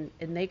guys and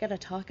they got to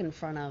talk in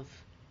front of,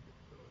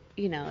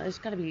 there's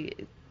got to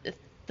be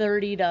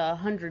 30 to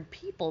 100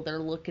 people they're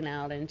looking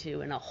out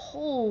into and a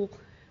whole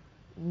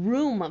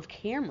room of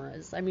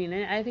cameras. I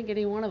think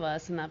any one of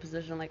us in that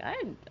position, like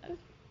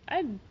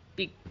I'd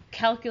be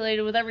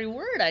calculated with every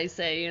word I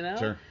say,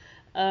 Sure.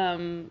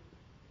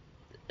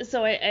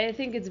 So I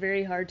think it's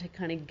very hard to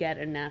kind of get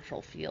a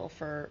natural feel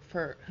for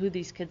who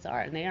these kids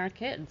are, and they are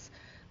kids.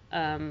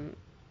 And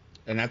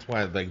that's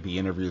why like the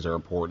interviews are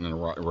important,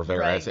 and Rivera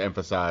Right. has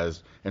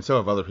emphasized, and so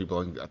have other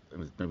people,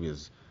 maybe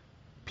as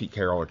Pete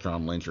Carroll or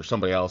John Lynch or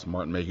somebody else,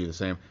 Martin Mayhew the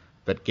same,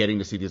 that getting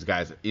to see these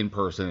guys in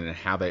person and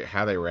how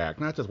they react,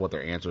 not just what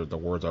their answers, the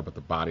words are, but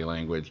the body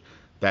language,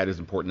 that is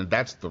important, and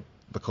that's the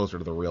closer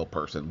to the real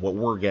person. What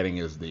we're getting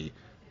is the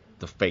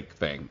fake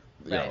thing,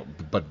 Right.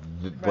 But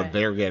Right. what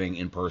they're getting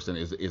in person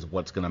is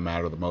what's going to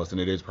matter the most,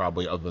 and it is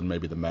probably, other than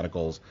maybe the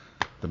medicals,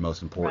 the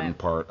most important Right.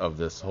 part of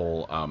this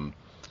whole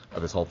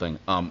thing.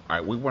 All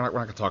right, we're not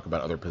going to talk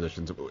about other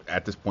positions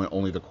at this point.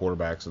 Only the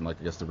quarterbacks and I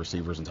guess the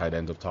receivers and tight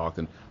ends have talked.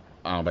 And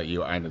I don't know about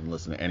you, I didn't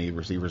listen to any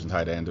receivers and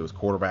tight ends. It was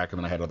quarterback, and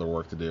then I had other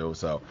work to do.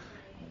 So,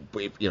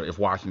 if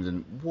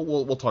Washington,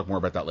 we'll talk more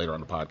about that later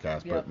on the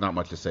podcast. But Yep. not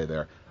much to say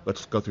there.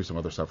 Let's go through some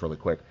other stuff really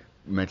quick.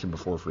 You mentioned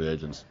before free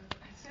agents.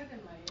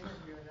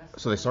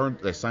 So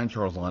they signed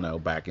Charles Leno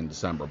back in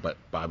December, but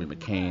Bobby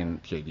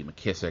McCain, J.D.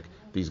 McKissick,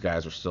 these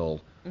guys are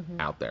still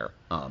out there.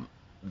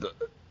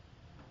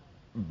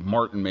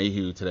 Martin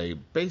Mayhew today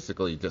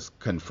basically just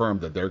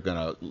confirmed that they're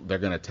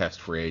gonna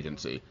test free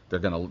agency.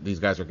 These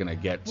guys are gonna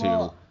get to.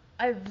 Well,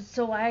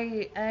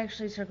 I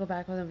actually circled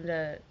back with him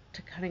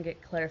to kind of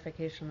get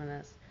clarification on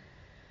this.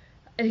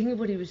 I think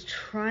what he was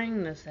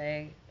trying to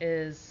say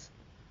is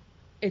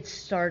it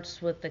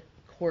starts with the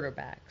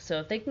quarterback. So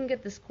if they can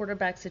get this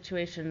quarterback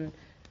situation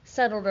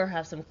settled or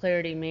have some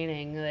clarity,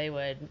 meaning they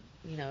would,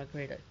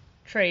 agree to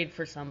trade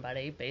for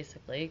somebody,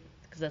 basically,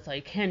 because that's all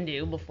you can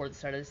do before the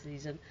start of the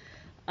season,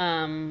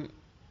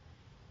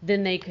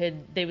 then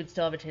they would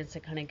still have a chance to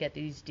kind of get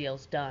these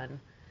deals done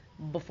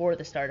before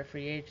the start of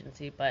free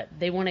agency. But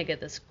they want to get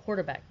this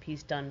quarterback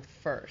piece done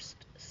first.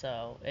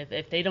 So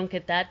if they don't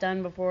get that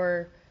done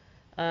before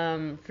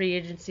free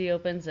agency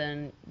opens,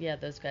 then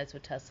those guys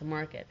would test the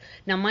market.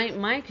 Now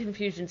my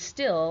confusion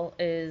still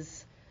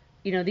is,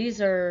 these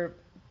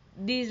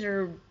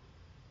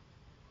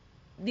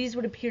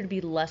would appear to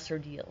be lesser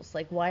deals.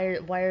 Like why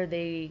are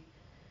they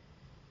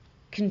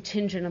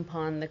contingent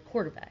upon the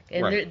quarterback?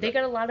 And right. They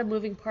got a lot of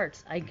moving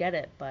parts. I get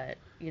it, but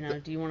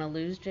do you want to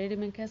lose J.D.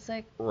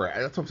 McKissic? Right.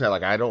 That's what I'm saying.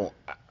 Like I'm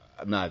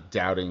not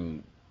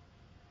doubting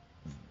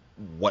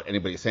what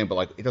anybody's saying, but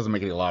like it doesn't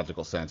make any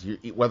logical sense.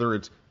 Whether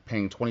it's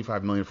paying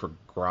 $25 million for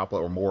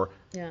Garoppolo or more,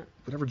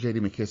 whatever J.D.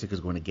 McKissic is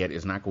going to get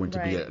is not going to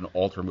be an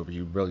alter move.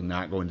 You're really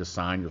not going to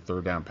sign your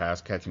third down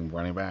pass catching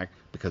running back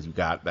because you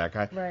got that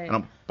guy. Right. I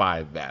don't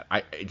buy that.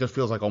 It just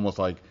feels like almost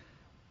like.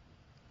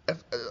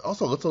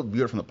 Also, let's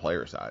view it from the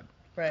player side.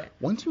 Right.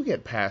 Once you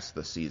get past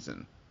the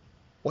season,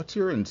 what's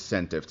your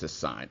incentive to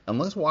sign?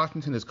 Unless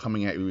Washington is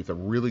coming at you with a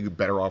really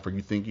better offer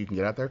you think you can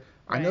get out there.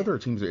 Right. I know there are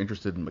teams that are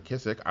interested in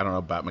McKissic. I don't know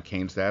about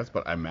McCain's stats,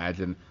 but I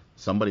imagine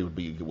somebody would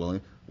be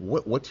willing.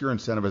 What's your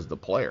incentive as the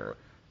player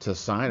to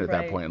sign at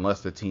that point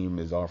unless the team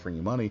is offering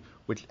you money,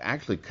 which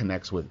actually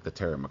connects with the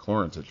Terry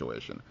McLaurin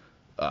situation.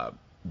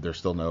 There's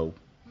still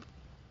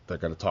they're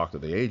going to talk to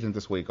the agent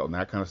this week on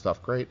that kind of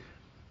stuff. Great.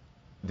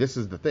 This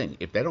is the thing.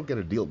 If they don't get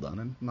a deal done,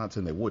 and I'm not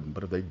saying they wouldn't,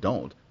 but if they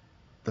don't,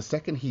 the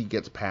second he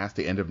gets past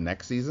the end of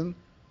next season,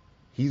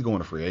 he's going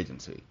to free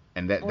agency.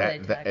 And that's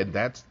right.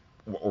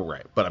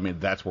 But I mean,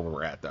 that's where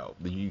we're at though.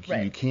 You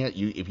can't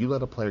if you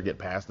let a player get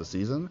past the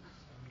season,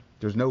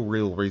 there's no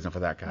real reason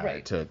for that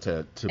guy to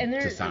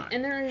sign.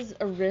 And there is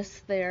a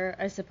risk there,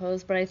 I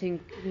suppose, but I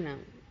think,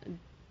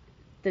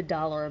 the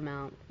dollar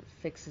amount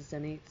fixes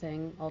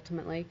anything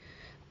ultimately.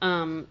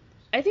 I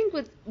think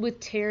with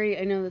Terry,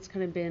 I know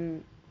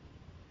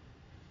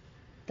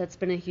that's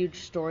been a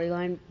huge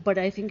storyline, but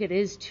I think it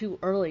is too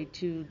early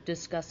to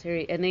discuss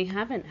Terry, and they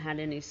haven't had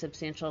any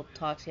substantial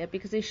talks yet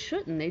because they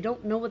shouldn't. They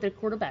don't know what their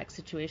quarterback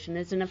situation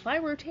is, and if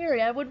I were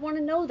Terry, I would want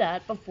to know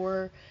that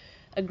before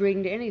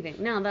agreeing to anything.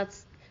 Now, that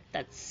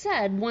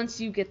said,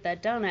 once you get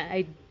that done,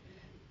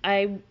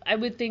 I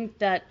would think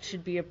that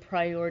should be a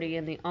priority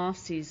in the off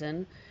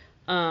season.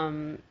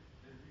 Even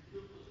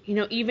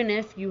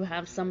if you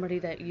have somebody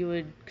that you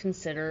would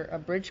consider a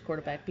bridge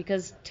quarterback,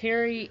 because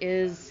Terry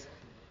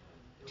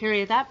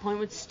at that point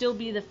would still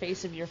be the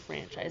face of your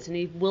franchise, and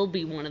he will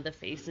be one of the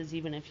faces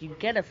even if you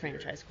get a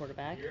franchise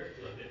quarterback.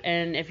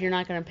 And if you're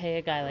not going to pay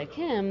a guy like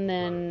him,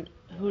 then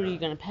who are you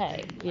going to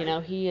pay?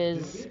 He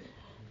is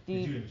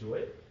Did you enjoy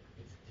it?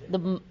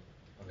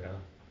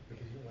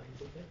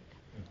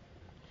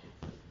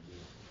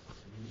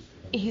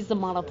 He's the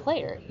model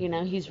player.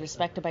 He's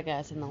respected by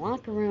guys in the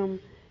locker room.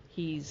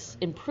 He's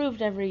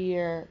improved every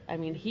year. I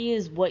mean, he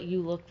is what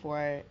you look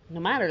for no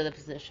matter the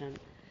position.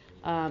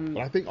 But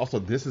I think also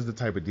this is the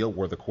type of deal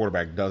where the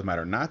quarterback does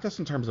matter, not just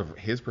in terms of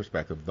his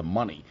perspective, the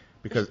money.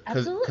 Because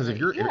if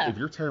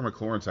you're Terry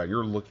McLaurin's side,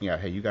 you're looking at,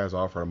 hey, you guys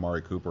offered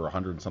Amari Cooper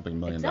 $100-something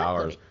million.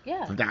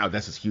 Yeah. So now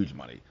this is huge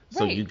money.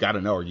 So you got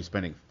to know, are you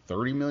spending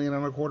 $30 million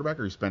on a quarterback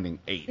or are you spending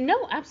 $8?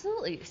 No,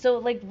 absolutely.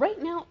 So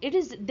right now it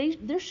is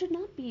there should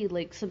not be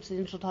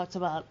substantial talks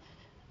about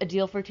a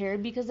deal for Terry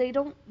because they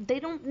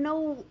don't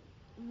know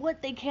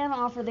what they can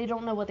offer. They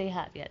don't know what they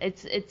have yet.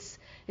 It's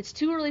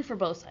too early for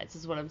both sides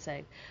is what I'm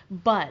saying.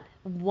 But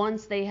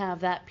once they have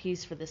that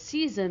piece for the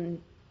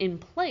season in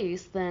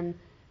place, then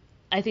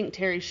I think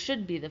Terry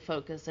should be the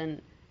focus.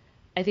 And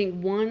I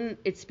think, one,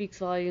 it speaks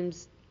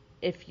volumes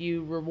if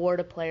you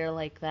reward a player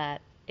like that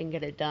and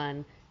get it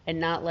done and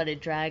not let it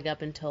drag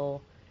up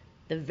until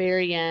the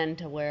very end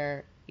to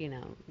where,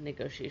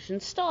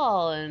 negotiations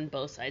stall and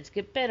both sides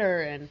get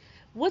bitter. And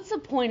what's the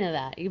point of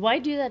that? Why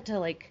do that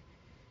to,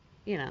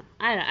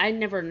 I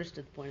never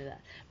understood the point of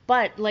that.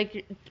 But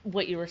like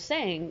what you were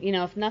saying,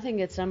 if nothing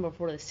gets done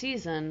before the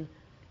season,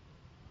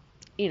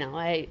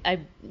 I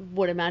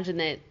would imagine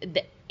that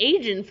the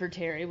agent for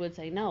Terry would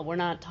say, no, we're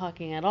not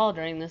talking at all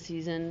during the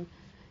season,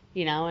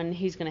 and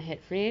he's going to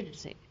hit free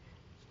agency.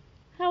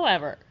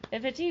 However,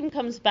 if a team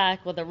comes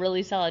back with a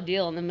really solid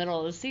deal in the middle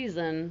of the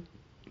season,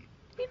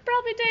 he'd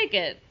probably take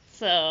it.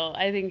 So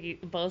I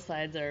think both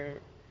sides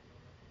are,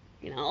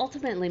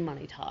 ultimately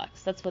money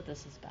talks. That's what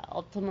this is about.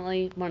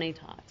 Ultimately money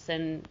talks.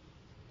 And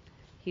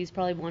he's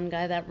probably one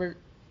guy that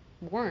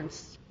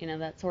warrants,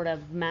 that sort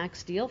of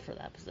max deal for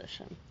that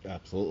position.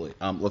 Absolutely.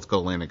 Let's go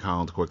Landon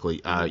Collins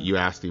quickly. You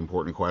asked the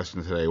important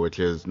question today, which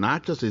is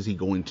not just is he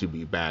going to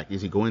be back,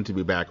 is he going to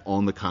be back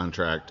on the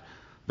contract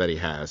that he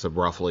has? So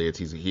roughly,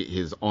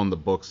 he's on the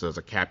books as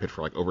a cap hit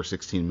for over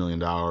 $16 million.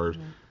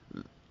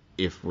 Mm-hmm.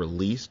 If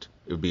released,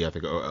 it would be, I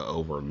think,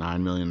 over a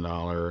 $9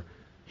 million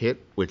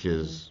hit, which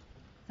is...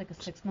 Like a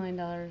 $6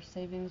 million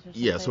savings or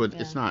something? Yeah, so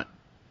it's not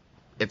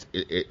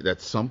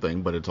that's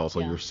something, but it's also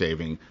you're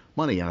saving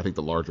money. And I think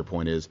the larger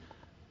point is,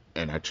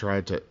 and I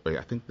tried to,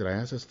 I think, did I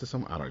ask this to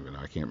someone? I don't even know.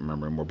 I can't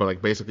remember anymore. But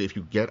like basically, if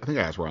you get, I think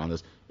I asked Ron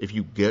this, if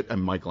you get a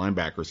Mike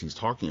linebackers he's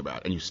talking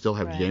about, and you still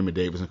have Jamin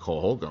Davis and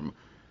Cole Holcomb,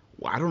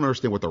 well, I don't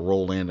understand what the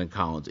role Landon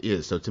Collins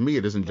is. So to me,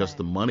 it isn't just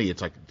the money.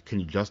 It's like, can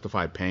you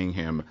justify paying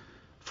him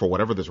for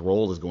whatever this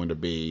role is going to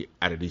be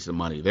at a decent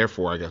money?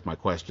 Therefore, I guess my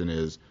question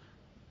is,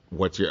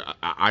 what's your?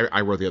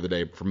 I wrote the other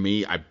day. For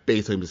me, I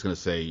basically am just going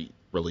to say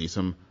release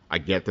him. I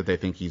get that they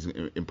think he's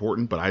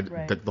important,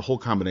 but the whole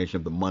combination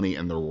of the money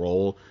and the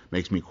role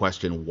makes me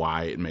question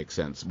why it makes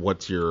sense.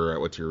 What's your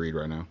read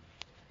right now?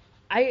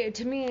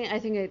 To me, I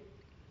think it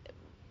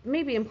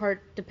maybe in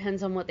part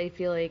depends on what they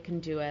feel they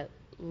can do at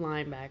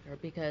linebacker,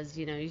 because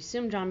you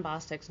assume John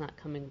Bostic's not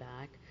coming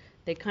back.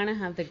 They kind of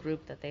have the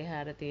group that they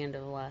had at the end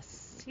of the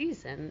last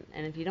season,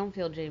 and if you don't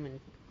feel Jamin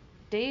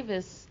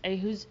Davis,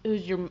 who's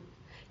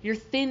you're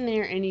thin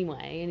there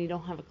anyway, and you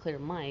don't have a clear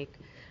Mike,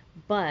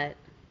 but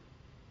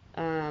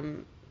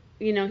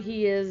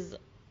he is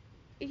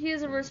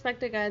a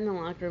respected guy in the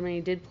locker room, and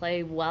he did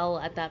play well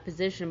at that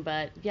position.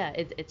 But yeah,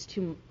 it's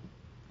too,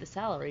 the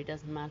salary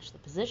doesn't match the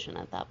position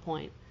at that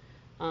point.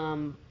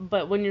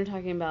 But when you're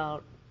talking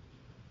about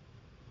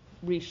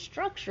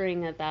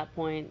restructuring at that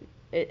point,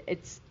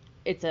 it's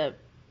a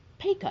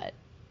pay cut.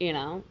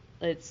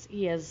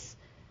 He has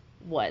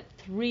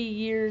 3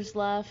 years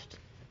left.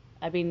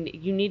 I mean,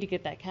 you need to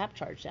get that cap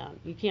charge down.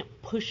 You can't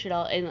push it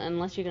all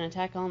unless you're going to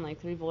tack on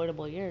like 3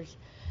 voidable years.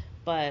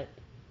 But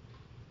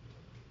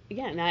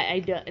yeah,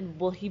 and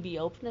will he be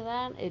open to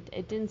that?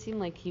 It didn't seem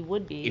like he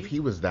would be. If he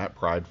was that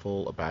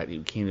prideful about it,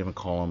 you can't even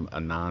call him a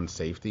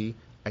non-safety.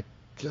 I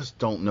just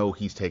don't know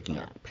he's taking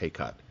a pay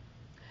cut.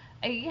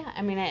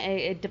 I mean,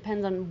 it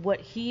depends on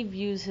what he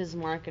views his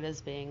market as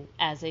being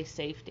as a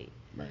safety.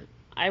 Right.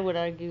 I would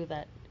argue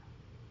that,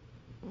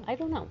 I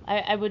don't know.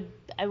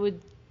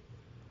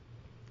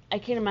 I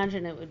can't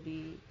imagine it would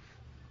be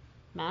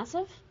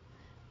massive.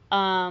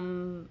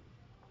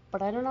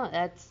 But I don't know.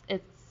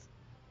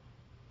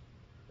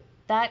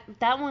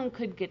 That one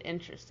could get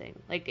interesting.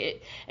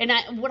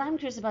 What I'm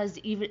curious about is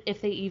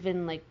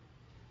if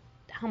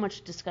how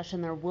much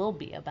discussion there will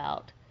be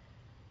about,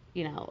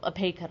 a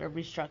pay cut or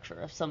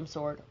restructure of some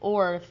sort,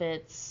 or if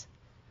it's,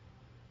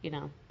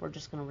 we're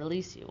just going to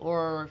release you,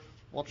 or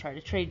we'll try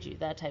to trade you,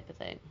 that type of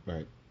thing.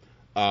 Right.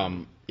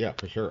 Yeah,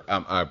 for sure.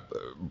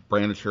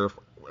 Brandon Sheriff,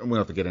 we don't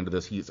have to get into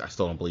this. I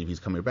still don't believe he's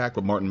coming back,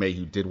 but Martin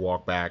Mayhew did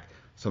walk back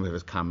some of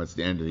his comments at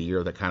the end of the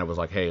year that kind of was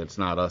like, hey, it's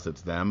not us,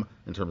 it's them,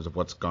 in terms of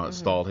what's gone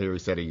stalled here. He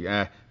said he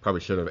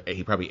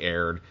probably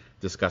erred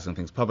discussing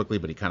things publicly,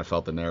 but he kind of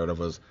felt the narrative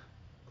was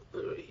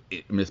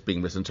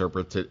being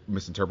misinterpreted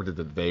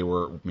that they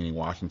were, meaning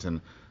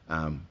Washington,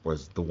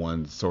 was the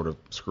one sort of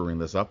screwing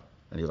this up.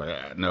 And he was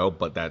like, no,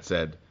 but that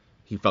said,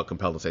 he felt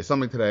compelled to say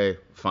something today.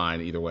 Fine,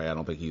 either way, I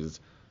don't think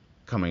he's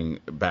coming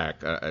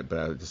back, but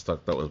I just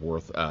thought that was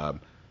worth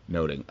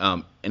noting.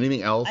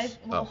 Anything else?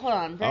 Hold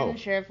on, Brandon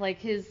Sheriff, like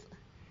his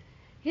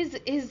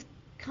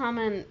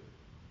comment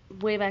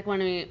way back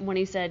when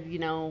he said,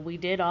 we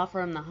did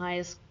offer him the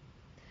highest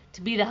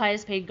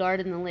paid guard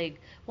in the league.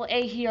 Well,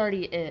 A, he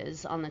already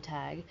is on the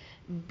tag.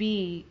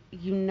 B,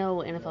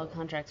 NFL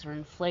contracts are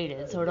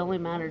inflated, so it only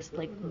matters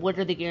what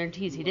are the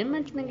guarantees. He didn't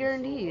mention the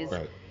guarantees.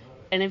 Right.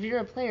 And if you're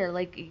a player,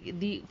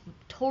 the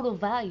total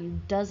value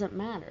doesn't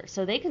matter.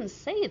 So they can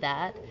say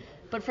that,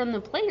 but from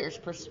the player's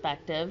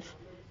perspective,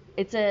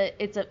 it's a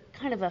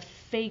kind of a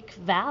fake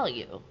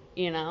value,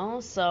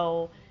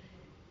 So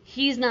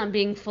he's not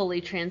being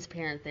fully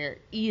transparent there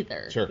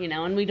either, sure.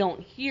 And we don't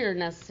hear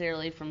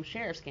necessarily from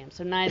Sheriff's camp.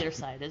 So neither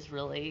side is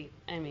really,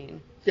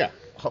 Yeah,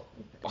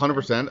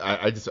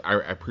 100%. I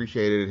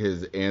appreciated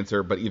his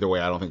answer, but either way,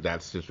 I don't think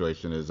that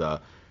situation is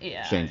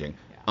changing.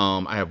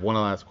 I have one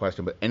last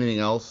question, but anything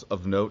else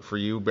of note for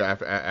you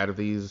out of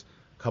these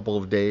couple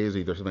of days?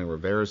 Either something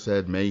Rivera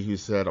said, Mayhew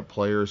said, a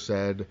player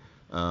said,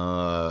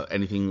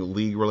 anything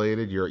league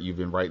related? You've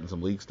been writing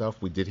some league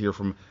stuff. We did hear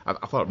from. I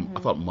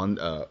thought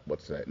Monday.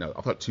 What's today? No,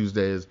 I thought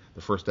Tuesdays.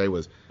 The first day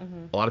was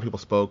a lot of people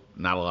spoke.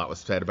 Not a lot was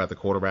said about the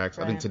quarterbacks.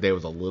 Right. I think today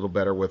was a little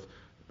better with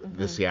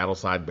the Seattle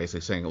side,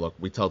 basically saying, look,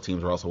 we tell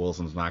teams Russell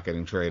Wilson's not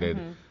getting traded,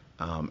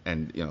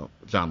 and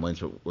John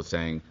Lynch was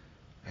saying,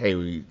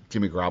 hey,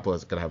 Jimmy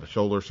Garoppolo's going to have a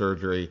shoulder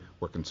surgery.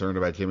 We're concerned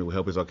about Jimmy. We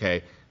hope he's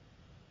okay.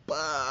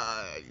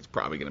 But he's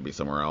probably going to be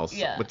somewhere else.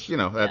 Yeah. Which,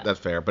 that's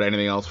fair. But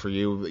anything else for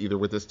you, either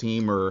with this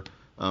team or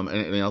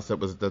anything else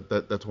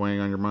that's weighing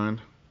on your mind?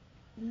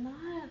 I'm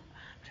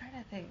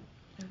trying to think.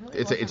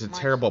 It's a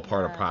terrible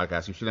part of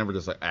podcasts. You should never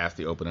just ask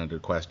the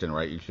open-ended question,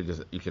 right? You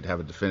should have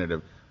a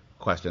definitive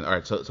question. All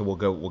right, so we'll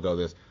go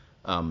this.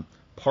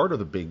 Part of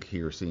the big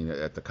here scene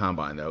at the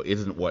Combine, though,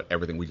 isn't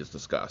everything we just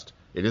discussed.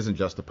 It isn't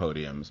just the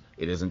podiums.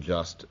 It isn't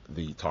just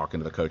the talking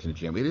to the coach and the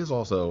GM. It is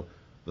also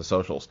the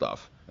social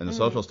stuff. And the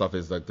social stuff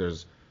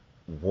is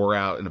we're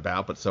out and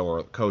about, but so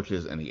are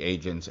coaches and the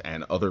agents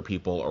and other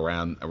people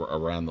around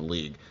the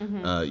league.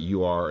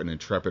 You are an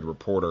intrepid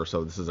reporter,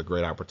 so this is a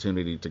great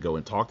opportunity to go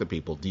and talk to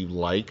people. Do you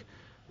like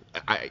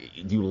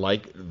do you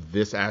like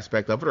this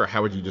aspect of it, or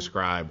how would you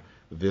describe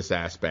this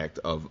aspect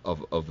of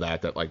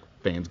that like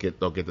fans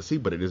they'll get to see,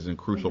 but it is a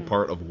crucial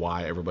part of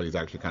why everybody's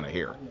actually kind of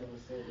here?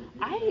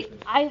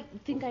 I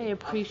think I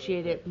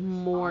appreciate it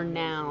more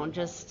now,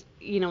 just,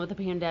 with the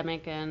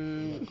pandemic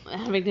and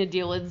having to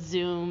deal with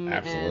Zoom.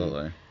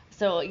 Absolutely. And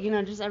so,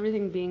 just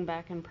everything being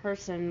back in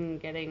person,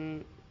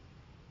 getting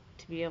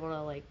to be able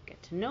to, like,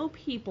 get to know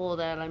people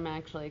that I'm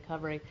actually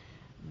covering,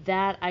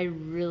 that I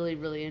really,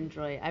 really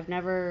enjoy.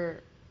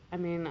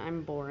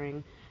 I'm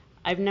boring.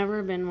 I've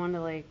never been one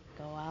to, like,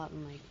 go out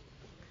and, like,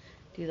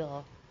 do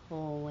the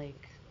whole,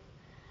 like,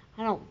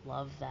 I don't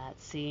love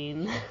that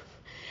scene.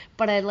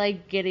 But I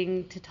like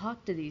getting to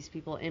talk to these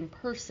people in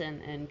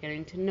person and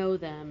getting to know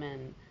them,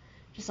 and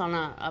just on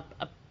a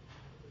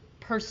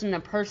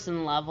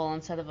person-to-person level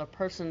instead of a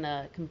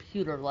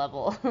person-to-computer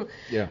level.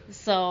 Yeah.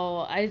 So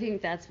I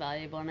think that's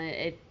valuable, and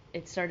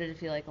it started to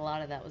feel like a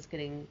lot of that was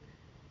getting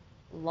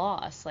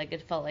lost. Like,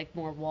 it felt like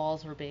more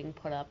walls were being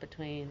put up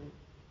between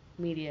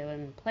media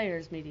and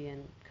players, media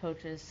and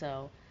coaches.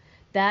 So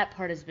that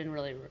part has been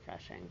really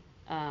refreshing.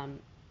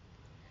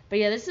 But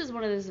yeah, this is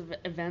one of those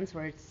events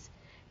where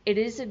it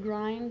is a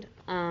grind,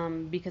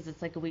 because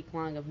it's like a week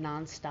long of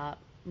nonstop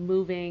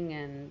moving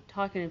and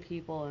talking to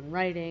people and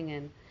writing,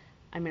 and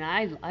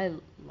I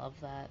love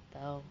that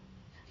though.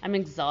 I'm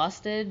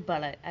exhausted,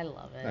 but I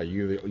love it.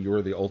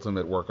 You're the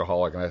ultimate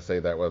workaholic, and I say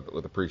that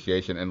with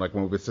appreciation. And like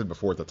when we said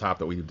before at the top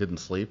that we didn't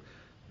sleep,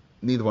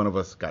 neither one of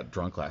us got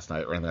drunk last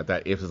night or anything like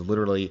that. If it's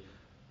literally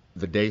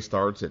the day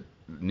starts at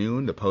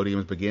noon, the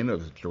podiums begin. It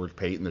was George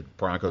Payton, the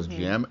Broncos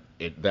GM.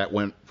 That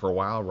went for a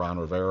while. Ron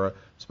Rivera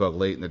spoke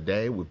late in the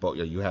day. We both,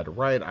 you had to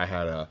write. I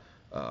had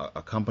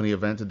a company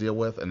event to deal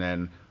with, and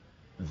then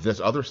this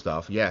other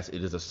stuff. Yes,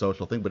 it is a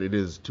social thing, but it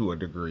is to a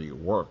degree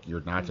work.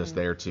 You're not just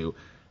there to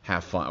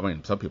have fun. I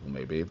mean, some people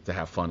may be to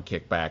have fun,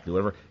 kick back, do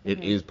whatever.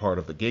 It is part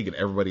of the gig, and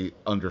everybody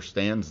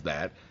understands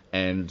that,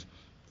 and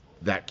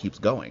that keeps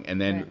going. And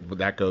then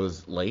that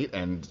goes late,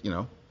 and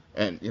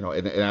and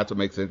that's what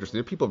makes it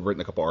interesting. People have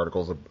written a couple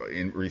articles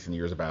in recent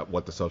years about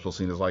what the social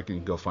scene is like, and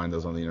you can go find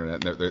those on the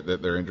internet.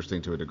 And they're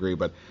interesting to a degree,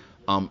 but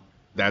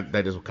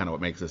that is kind of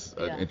what makes this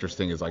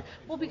interesting. Is like,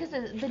 well, because the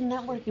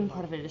networking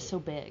part of it is so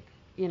big,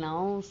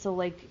 So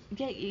like,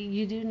 yeah,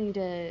 you do need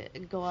to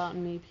go out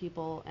and meet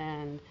people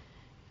and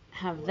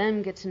have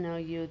them get to know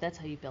you. That's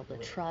how you build the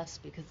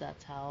trust, because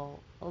that's how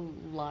a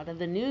lot of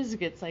the news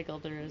gets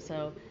cycled through.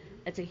 So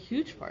it's a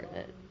huge part of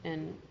it.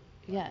 And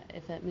yeah,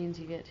 if that means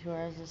you get 2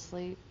 hours of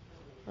sleep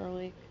for a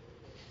week,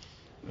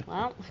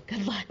 well,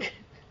 good luck.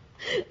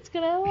 It's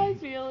kind of how I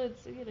feel.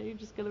 It's, you're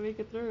just going to make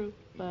it through.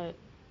 But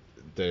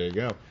there you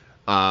go.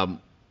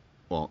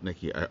 Well,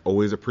 Nicki, I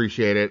always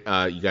appreciate it.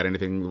 You got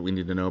anything we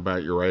need to know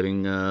about your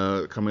writing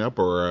coming up,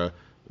 or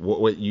we've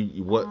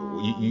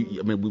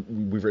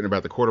written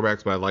about the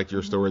quarterbacks, but I liked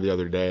your story the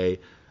other day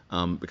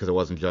because it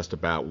wasn't just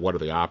about what are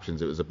the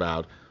options. It was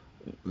about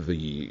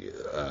the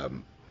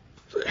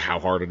how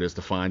hard it is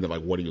to find it,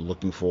 like what are you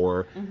looking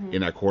for in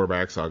that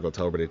quarterback. So I'll go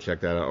tell everybody to check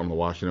that out on the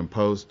Washington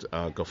Post.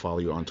 Go follow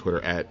you on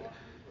Twitter at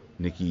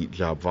Nicki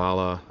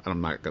Jhabvala.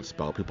 I'm not going to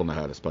spell. People know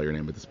how to spell your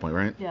name at this point,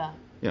 right? Yeah.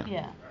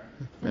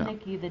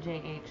 Nicki, the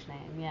JH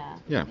name,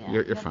 Yeah,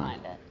 you're fine.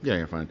 Find it. Yeah,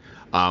 you're fine.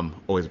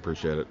 Always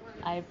appreciate it.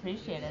 I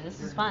appreciate it. This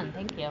is fun.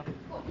 Thank you.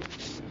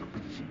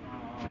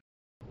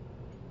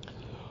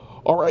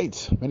 All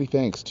right. Many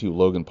thanks to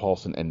Logan,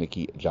 Paulsen, and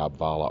Nicki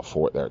Jhabvala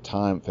for their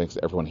time. Thanks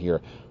to everyone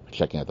here for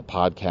checking out the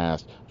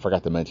podcast. I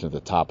forgot to mention at the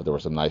top, but there were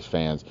some nice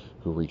fans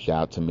who reached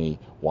out to me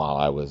while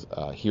I was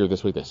here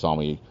this week. They saw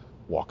me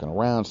walking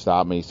around,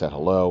 stopped me, said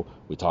hello.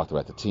 We talked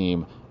about the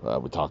team.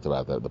 We talked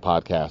about the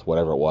podcast,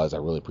 whatever it was. I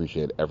really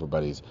appreciate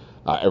everybody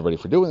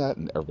for doing that,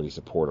 and everybody's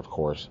support, of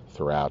course,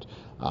 throughout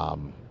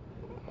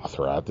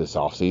this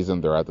off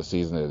season, throughout the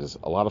season. It is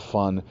a lot of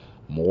fun,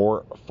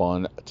 more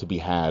fun to be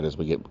had as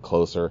we get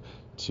closer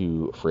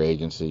to free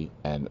agency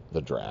and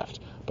the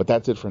draft. But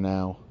that's it for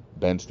now.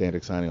 Ben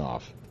Standig signing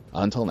off.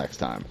 Until next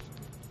time,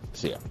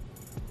 see ya.